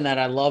something that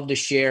I love to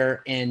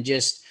share, and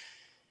just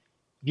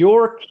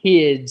your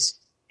kids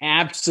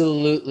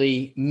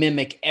absolutely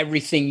mimic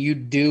everything you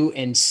do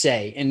and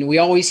say. And we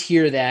always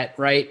hear that,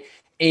 right?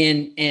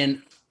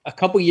 And a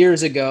couple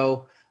years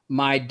ago,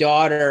 my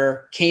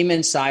daughter came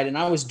inside and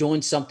I was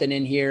doing something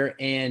in here.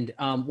 And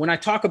when I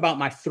talk about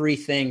my 3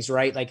 things,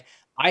 right? Like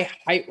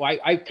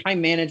I time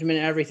management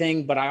and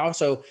everything, but I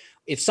also,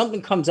 if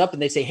something comes up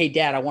and they say, hey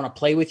dad, I want to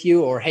play with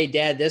you, or hey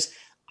dad, this,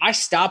 I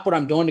stop what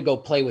I'm doing to go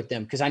play with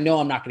them because I know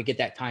I'm not going to get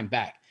that time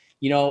back.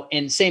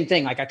 and same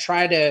thing. Like I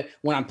try to,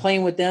 when I'm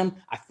playing with them,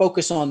 I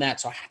focus on that.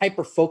 So I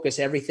hyper focus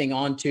everything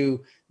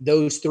onto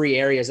those 3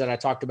 areas that I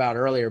talked about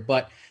earlier.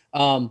 But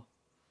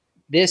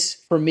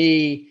this for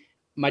me,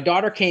 my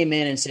daughter came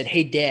in and said,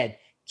 "Hey Dad,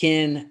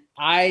 can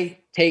I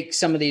take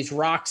some of these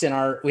rocks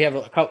we have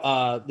a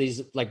couple,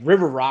 these like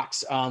river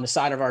rocks on the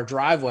side of our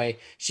driveway."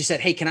 She said,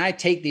 "Hey, can I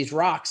take these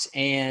rocks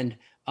and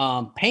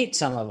paint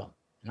some of them?"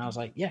 And I was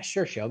like, "Yeah,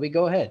 sure, Shelby,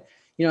 go ahead."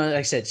 Like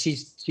I said,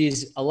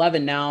 she's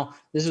 11 now.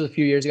 This was a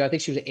few years ago. I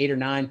think she was 8 or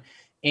 9.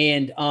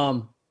 And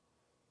a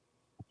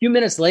few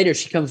minutes later,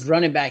 she comes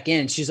running back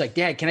in. She's like,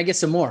 "Dad, can I get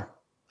some more?"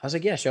 I was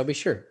like, "Yeah, Shelby,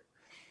 sure."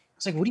 I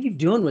was like, "What are you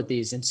doing with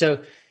these?" And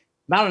so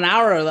about an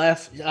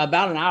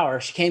hour,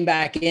 she came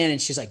back in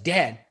and she's like,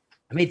 "Dad,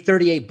 I made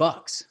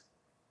 $38."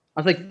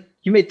 I was like,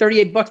 "You made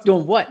 $38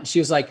 doing what?" And she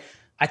was like,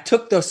 I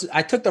took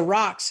the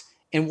rocks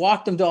and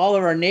walked them to all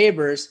of our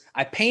neighbors.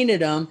 I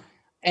painted them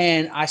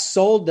and I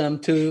sold them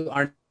to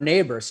our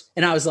neighbors."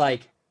 And I was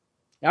like,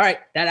 "All right,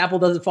 that apple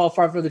doesn't fall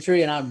far from the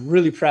tree. And I'm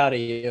really proud of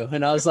you."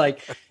 And I was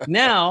like,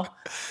 "Now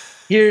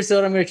here's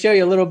what I'm going to show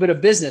you, a little bit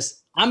of business.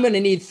 I'm going to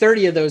need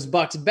 30 of those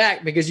bucks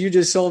back because you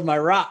just sold my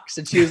rocks."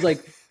 And she was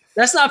like,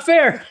 "That's not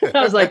fair."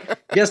 I was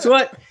like, "Guess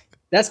what?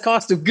 That's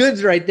cost of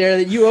goods right there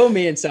that you owe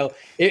me." And so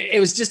it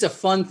was just a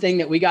fun thing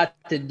that we got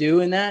to do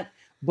in that.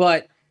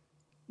 But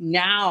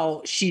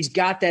now she's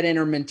got that in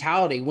her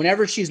mentality.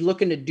 Whenever she's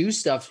looking to do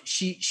stuff,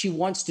 she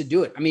wants to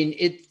do it. I mean,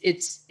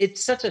 it's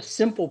such a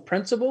simple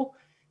principle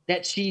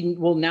that she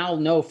will now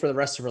know for the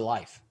rest of her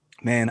life.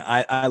 Man,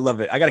 I love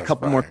it. I got a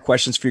couple more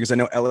questions for you because I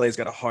know LA's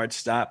got a hard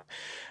stop.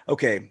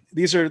 Okay,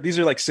 these are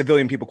like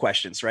civilian people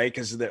questions, right?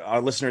 Because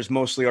our listeners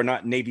mostly are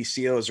not Navy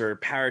SEALs or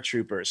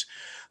paratroopers.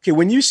 Okay,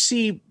 when you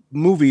see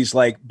movies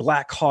like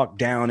Black Hawk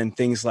Down and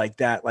things like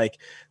that, like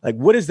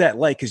what is that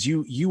like? Because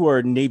you are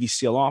a Navy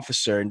SEAL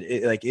officer, and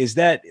is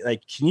that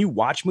like, can you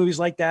watch movies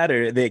like that?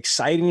 Or are they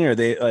exciting? Or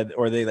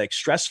are they like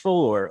stressful,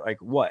 or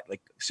like what?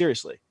 Like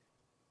seriously?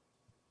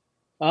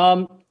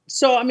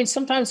 So, I mean,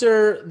 sometimes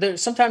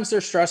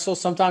they're stressful.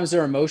 Sometimes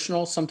they're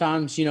emotional.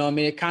 Sometimes,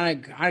 it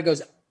kind of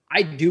goes.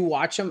 I do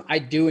watch them. I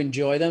do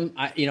enjoy them.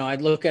 I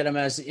look at them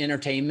as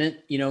entertainment,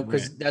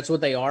 because that's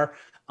what they are.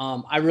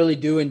 I really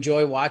do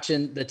enjoy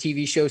watching the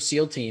TV show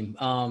SEAL Team.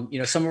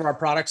 Some of our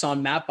products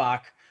on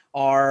Mapbach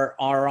are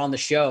on the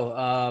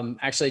show.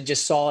 Actually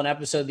just saw an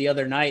episode the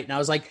other night and I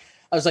was like,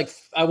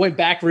 I went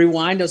back,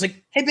 rewind. I was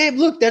like, "Hey babe,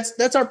 look,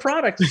 that's our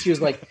product." And she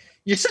was like,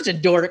 "You're such a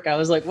dork." I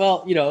was like,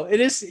 "Well, it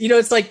is,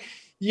 it's like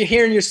you're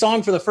hearing your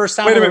song for the first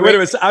time." Wait a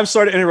minute. I'm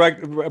sorry to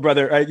interrupt,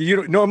 brother.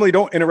 You normally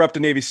don't interrupt a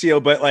Navy SEAL,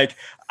 but like,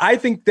 I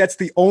think that's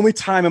the only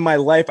time in my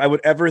life I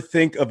would ever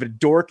think of a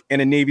dork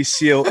and a Navy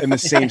SEAL in the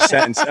same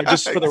sentence.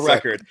 Just for the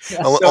record.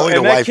 Yeah. Only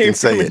the wife can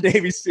say it.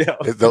 Navy SEAL.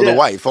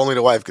 Only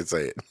the wife could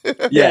say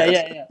it.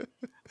 Yeah.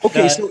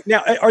 Okay, so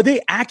now are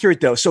they accurate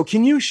though? So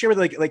can you share with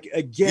like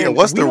again? Yeah,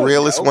 what's the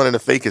realest one and the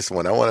fakest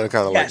one? I want to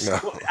kind of know.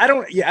 Well, I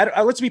don't.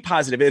 Yeah, let's be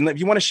positive. And if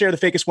you want to share the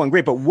fakest one,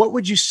 great. But what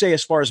would you say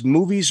as far as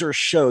movies or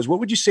shows? What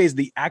would you say is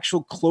the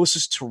actual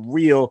closest to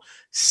real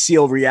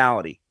SEAL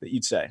reality that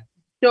you'd say?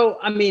 So,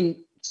 I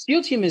mean,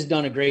 SEAL Team has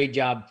done a great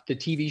job. The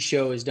TV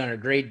show has done a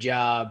great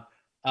job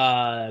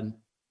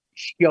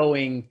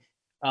showing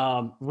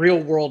real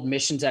world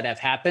missions that have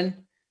happened.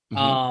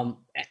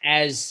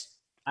 As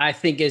I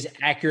think as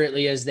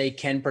accurately as they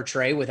can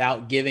portray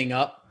without giving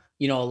up,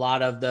 a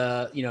lot of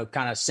the,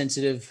 kind of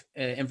sensitive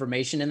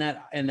information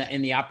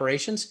in the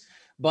operations,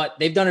 but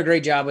they've done a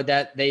great job with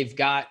that. They've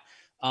got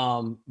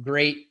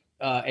great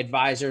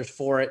advisors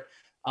for it.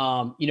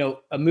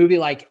 A movie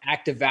like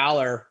Act of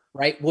Valor,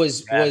 right,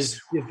 was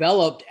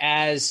developed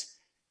as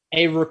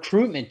a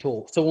recruitment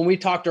tool. So when we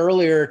talked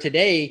earlier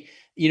today,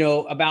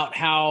 about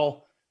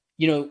how,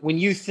 when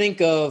you think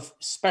of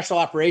special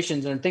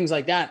operations and things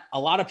like that, a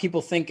lot of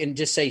people think and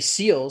just say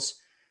SEALs.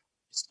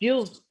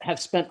 SEALs have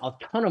spent a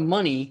ton of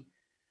money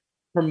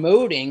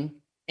promoting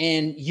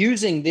and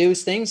using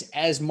those things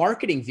as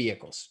marketing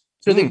vehicles.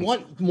 So they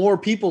want more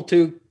people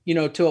to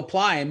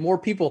apply and more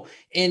people,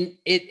 and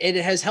it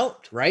has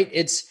helped, right?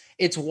 It's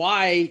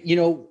why,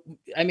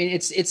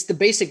 it's the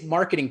basic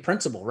marketing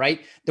principle,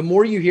 right? The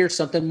more you hear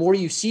something, more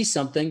you see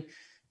something,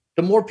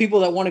 the more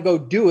people that want to go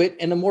do it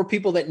and the more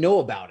people that know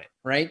about it.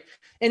 Right.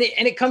 And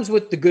it comes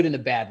with the good and the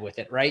bad with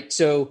it. Right.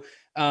 So,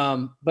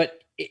 but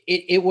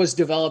it was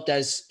developed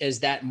as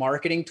that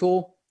marketing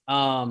tool.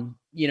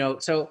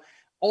 So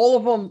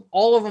all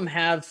of them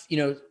have,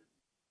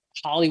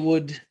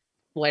 Hollywood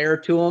flair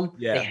to them.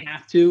 Yeah. They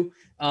have to,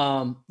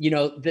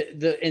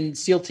 in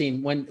SEAL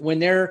Team, when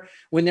they're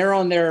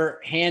on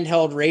their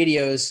handheld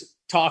radios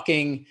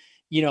talking,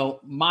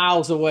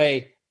 miles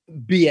away,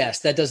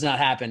 BS, that does not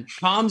happen.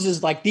 Comms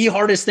is like the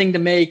hardest thing to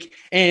make.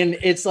 And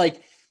it's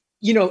like,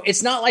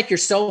 it's not like your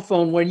cell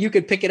phone when you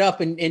could pick it up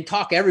and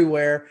talk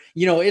everywhere.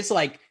 It's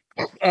like,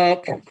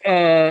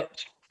 and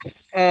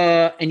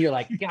you're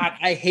like, God,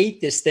 I hate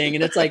this thing.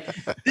 And it's like,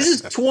 this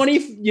is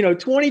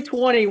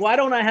 2020. Why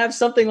don't I have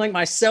something like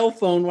my cell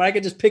phone where I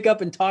could just pick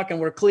up and talk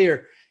and we're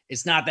clear?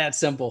 It's not that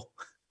simple.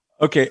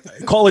 Okay.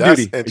 Call of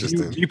Duty.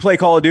 Interesting. You play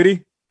Call of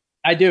Duty?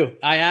 I do.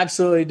 I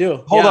absolutely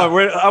do. Hold on.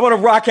 I want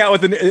to rock out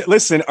with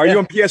listen, are you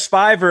on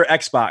PS5 or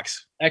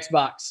Xbox?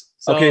 Xbox.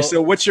 Okay.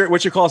 So what's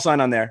your call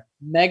sign on there?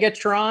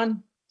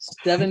 Megatron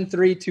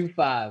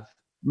 7325.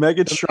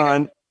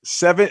 Megatron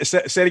say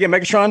it again.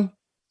 Megatron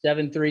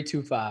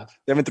 7325.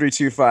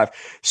 7325.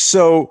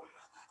 So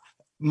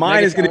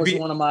mine is going to be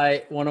one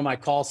of my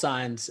call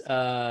signs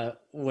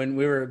when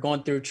we were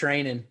going through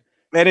training.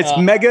 And it's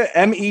Mega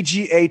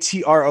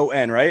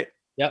Megatron, right?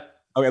 Yep.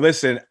 Okay,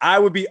 listen, I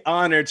would be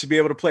honored to be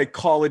able to play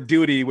Call of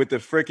Duty with the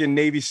freaking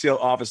Navy SEAL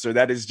officer.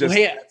 That is just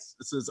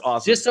this is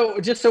awesome.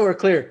 Just so we're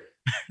clear,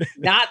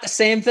 not the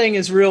same thing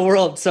as real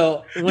world.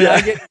 So when I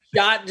get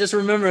shot, just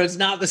remember it's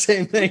not the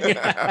same thing.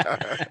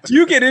 Do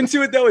you get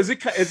into it though? Is it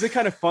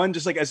kind of fun,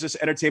 just like as just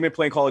entertainment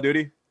playing Call of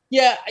Duty?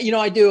 Yeah,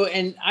 I do.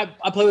 And I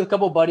play with a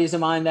couple of buddies of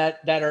mine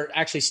that are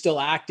actually still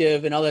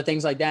active and other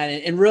things like that.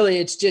 And really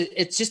it's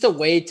just a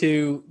way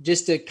to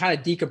kind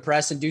of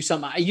decompress and do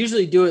something. I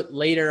usually do it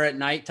later at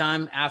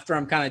nighttime after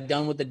I'm kind of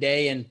done with the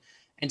day. And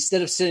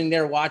instead of sitting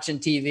there watching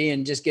TV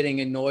and just getting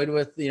annoyed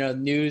with,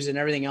 news and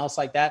everything else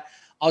like that,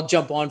 I'll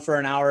jump on for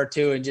an hour or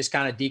two and just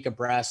kind of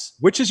decompress.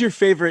 Which is your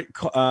favorite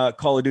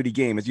Call of Duty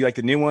game? Is you like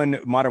the new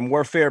one, Modern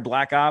Warfare,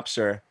 Black Ops,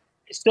 or?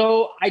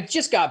 So I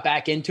just got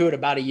back into it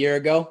about a year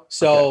ago.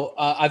 So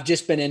I've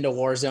just been into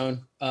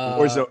Warzone.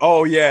 Warzone.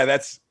 Oh yeah,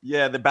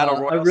 the battle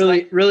royale.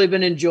 I've really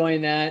been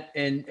enjoying that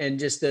and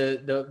just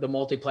the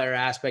multiplayer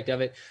aspect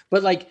of it.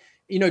 But like,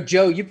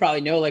 Joe, you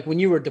probably know, like when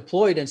you were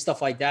deployed and stuff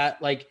like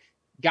that, like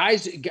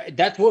guys,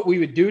 that's what we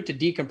would do to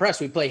decompress.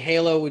 We play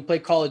Halo, we play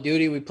Call of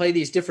Duty, we play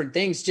these different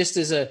things just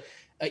as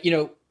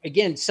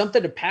again,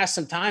 something to pass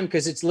some time,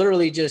 because it's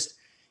literally just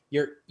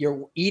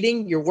you're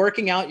eating, you're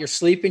working out, you're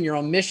sleeping, you're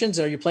on missions,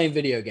 or you're playing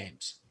video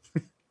games.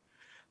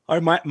 All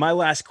right, my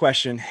last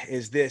question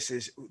is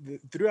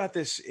throughout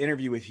this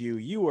interview with you,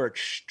 you are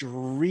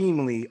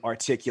extremely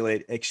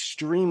articulate,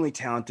 extremely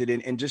talented,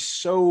 and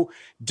just so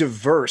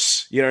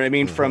diverse. You know what I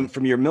mean? Mm-hmm.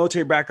 From your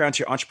military background to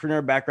your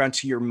entrepreneur background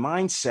to your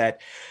mindset.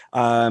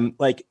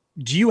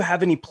 Do you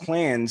have any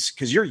plans?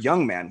 Because you're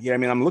young, man. You know what I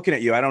mean? I'm looking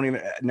at you. I don't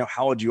even know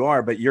how old you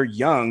are, but you're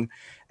young.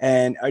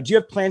 And do you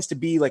have plans to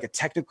be like a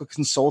technical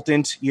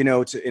consultant,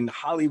 in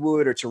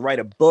Hollywood, or to write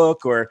a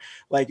book, or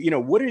like,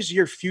 what does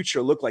your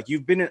future look like?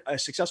 You've been a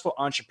successful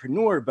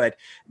entrepreneur, but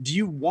do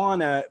you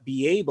want to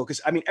be able, because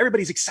I mean,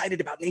 everybody's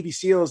excited about Navy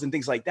SEALs and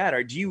things like that.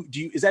 Or do you,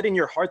 is that in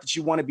your heart that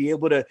you want to be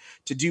able to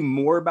do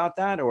more about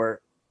that,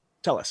 or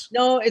tell us?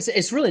 No,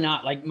 it's really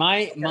not like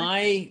my,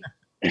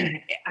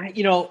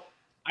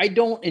 I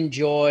don't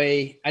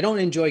enjoy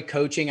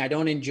coaching. I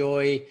don't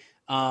enjoy,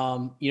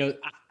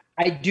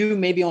 I do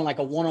maybe on like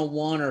a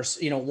one-on-one or,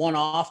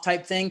 one-off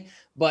type thing.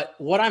 But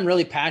what I'm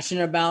really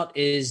passionate about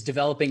is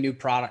developing new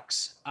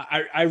products.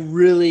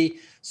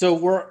 So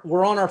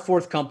we're on our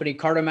fourth company.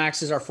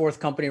 Cardomax is our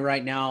fourth company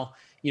right now.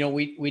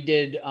 We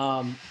did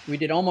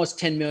almost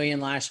 10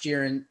 million last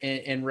year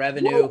in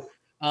revenue.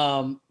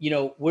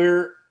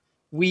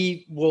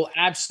 We will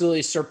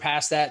absolutely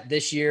surpass that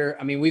this year.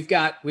 I mean, we've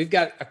got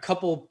a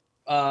couple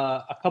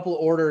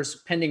orders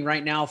pending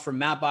right now from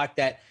Mapbach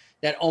that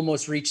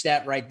almost reached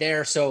that right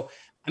there. So,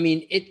 I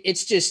mean,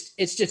 it's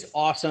just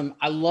awesome.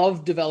 I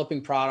love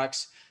developing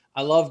products.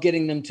 I love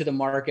getting them to the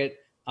market.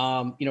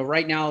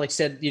 Right now, like I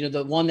said,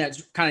 the one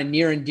that's kind of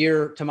near and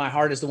dear to my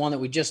heart is the one that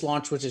we just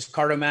launched, which is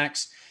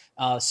Cardomax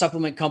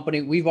supplement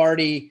company. We've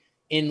already,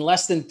 in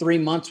less than 3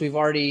 months, we've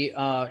already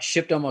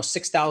shipped almost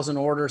 6,000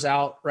 orders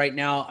out right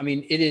now. I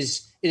mean, it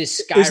is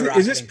skyrocketing.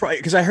 Is this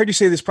because I heard you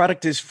say this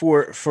product is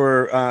for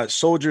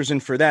soldiers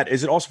and for that.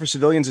 Is it also for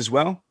civilians as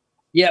well?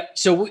 Yeah.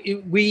 So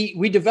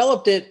we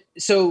developed it.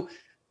 So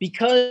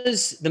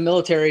because the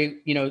military,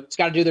 it's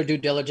got to do their due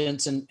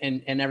diligence and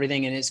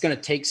everything, and it's going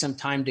to take some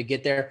time to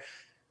get there.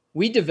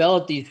 We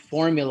developed these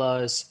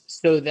formulas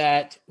so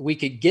that we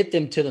could get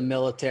them to the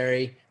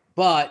military,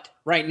 but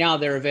right now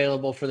they're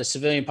available for the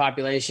civilian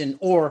population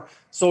or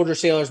soldiers,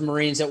 sailors,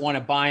 Marines that want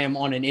to buy them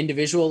on an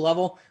individual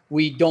level.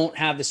 We don't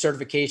have the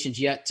certifications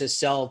yet to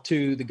sell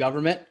to the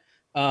government.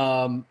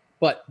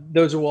 But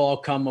those will all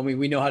come. I mean,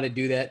 we know how to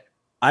do that.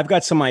 I've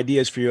got some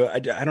ideas for you. I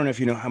don't know if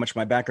you know how much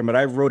my background, but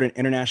I wrote an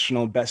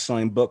international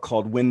best-selling book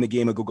called Win the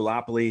Game of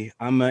Googleopoly.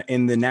 I'm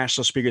in the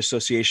National Speaker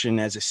Association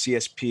as a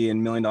CSP and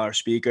 $1 Million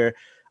Speaker.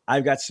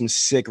 I've got some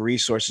sick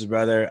resources,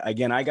 brother.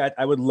 Again,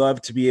 I would love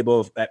to be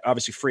able,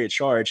 obviously free of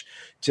charge,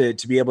 to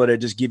be able to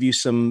just give you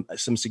some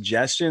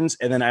suggestions.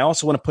 And then I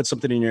also want to put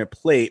something in your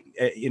plate.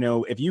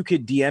 If you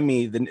could DM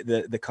me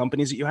the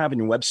companies that you have in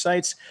your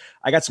websites,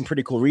 I got some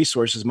pretty cool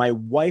resources. My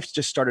wife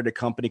just started a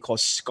company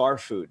called Scar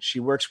Food. She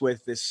works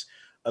with this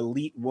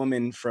elite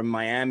woman from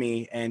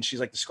Miami, and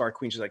she's like the Scar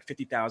Queen. She's like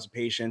 50,000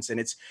 patients,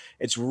 and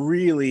it's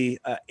really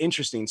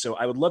interesting. So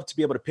I would love to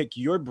be able to pick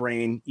your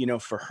brain,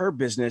 for her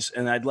business,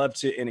 and I'd love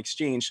to, in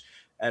exchange,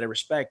 out of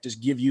respect,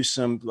 just give you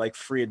some like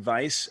free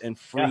advice and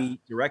free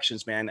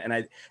directions, man.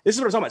 And this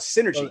is what I'm talking about,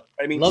 synergy.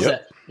 I mean, love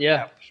that.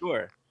 Yeah, for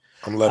sure.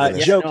 I'm loving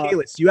it. Joe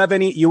Kalis, do you have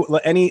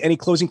any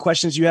closing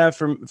questions you have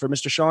for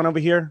Mr. Sean over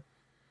here?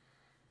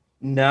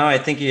 No, I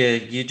think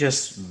you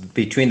just,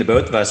 between the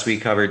both of us, we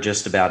covered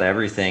just about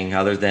everything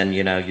other than,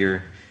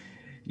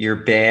 you're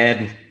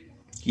bad.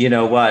 You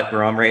know what?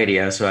 We're on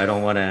radio, so I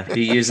don't want to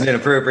be using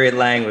inappropriate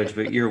language,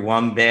 but you're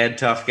one bad,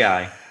 tough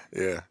guy.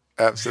 Yeah.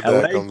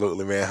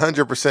 Absolutely, man.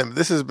 100%.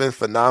 This has been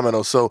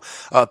phenomenal. So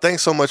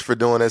thanks so much for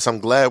doing this. I'm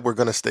glad we're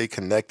going to stay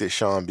connected,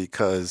 Sean,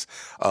 because,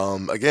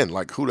 again,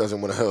 like, who doesn't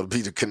want to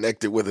be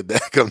connected with a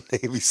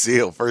DACM Navy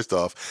SEAL, first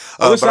off?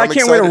 Listen, I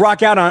can't wait to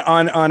rock out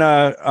on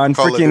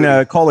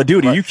freaking Call of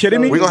Duty. Are you kidding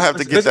me? We're going to have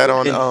to get that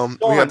on.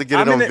 We have to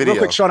get it on video. Real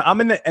quick, Sean,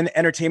 I'm in the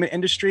entertainment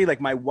industry. Like,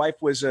 my wife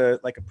was a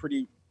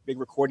pretty big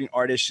recording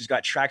artist. She's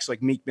got tracks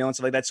like Meek Mill and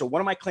stuff like that. So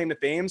one of my claim to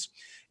fames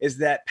is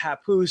that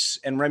Papoose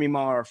and Remy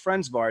Ma are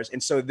friends of ours.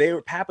 And so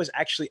Pap was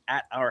actually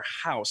at our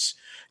house,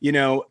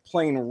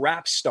 playing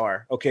Rap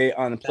Star, okay,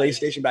 on the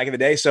PlayStation back in the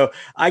day. So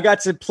I got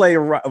to play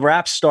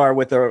Rap Star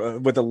with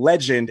a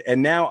legend.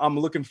 And now I'm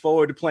looking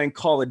forward to playing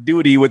Call of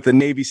Duty with the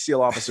Navy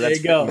SEAL officer. That's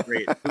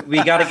great.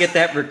 We got to get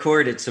that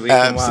recorded so we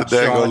can watch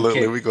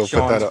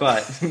Sean's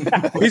butt.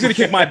 He's going to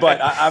kick my butt.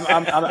 I'm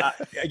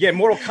again,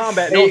 Mortal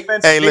Kombat, no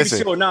offense, Navy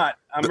SEAL or not.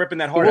 I'm ripping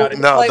that heart out.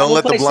 No, don't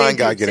let the blind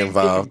guy get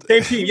involved.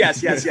 Same team.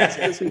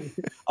 Yes.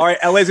 All right,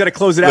 LA's got to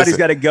close it out. He's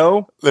got to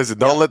go. Listen,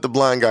 don't let the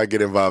blind guy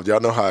get involved. Y'all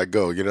know how it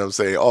go. You know what I'm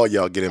saying? All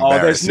y'all get embarrassed.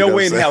 Oh, there's no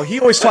way in hell. He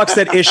always talks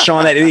that ish,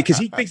 Sean, because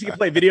he thinks he can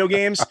play video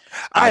games.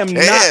 I am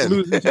not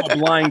losing to a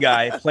blind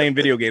guy playing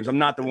video games. I'm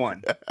not the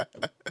one.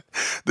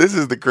 This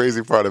is the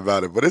crazy part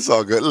about it, but it's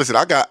all good. Listen,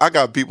 I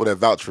got people that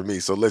vouch for me.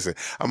 So listen,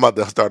 I'm about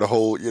to start a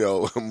whole,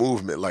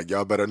 movement. Like,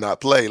 y'all better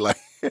not play. Like,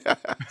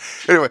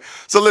 anyway,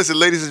 so listen,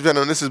 ladies and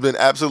gentlemen, this has been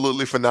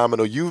absolutely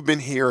phenomenal. You've been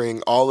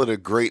hearing all of the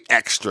great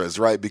extras,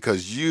 right?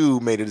 Because you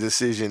made a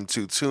decision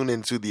to tune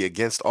into the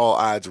Against All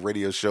Odds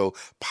radio show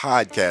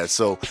podcast.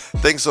 So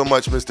thanks so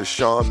much, Mr.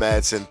 Sean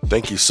Madsen.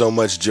 Thank you so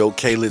much, Joe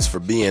Kalitz, for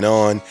being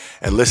on.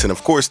 And listen,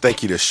 of course,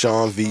 thank you to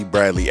Sean V.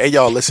 Bradley. Hey,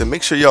 y'all, listen,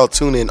 make sure y'all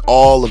tune in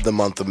all of the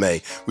month of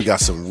May. We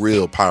got some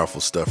real powerful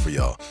stuff for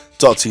y'all.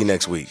 Talk to you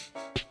next week.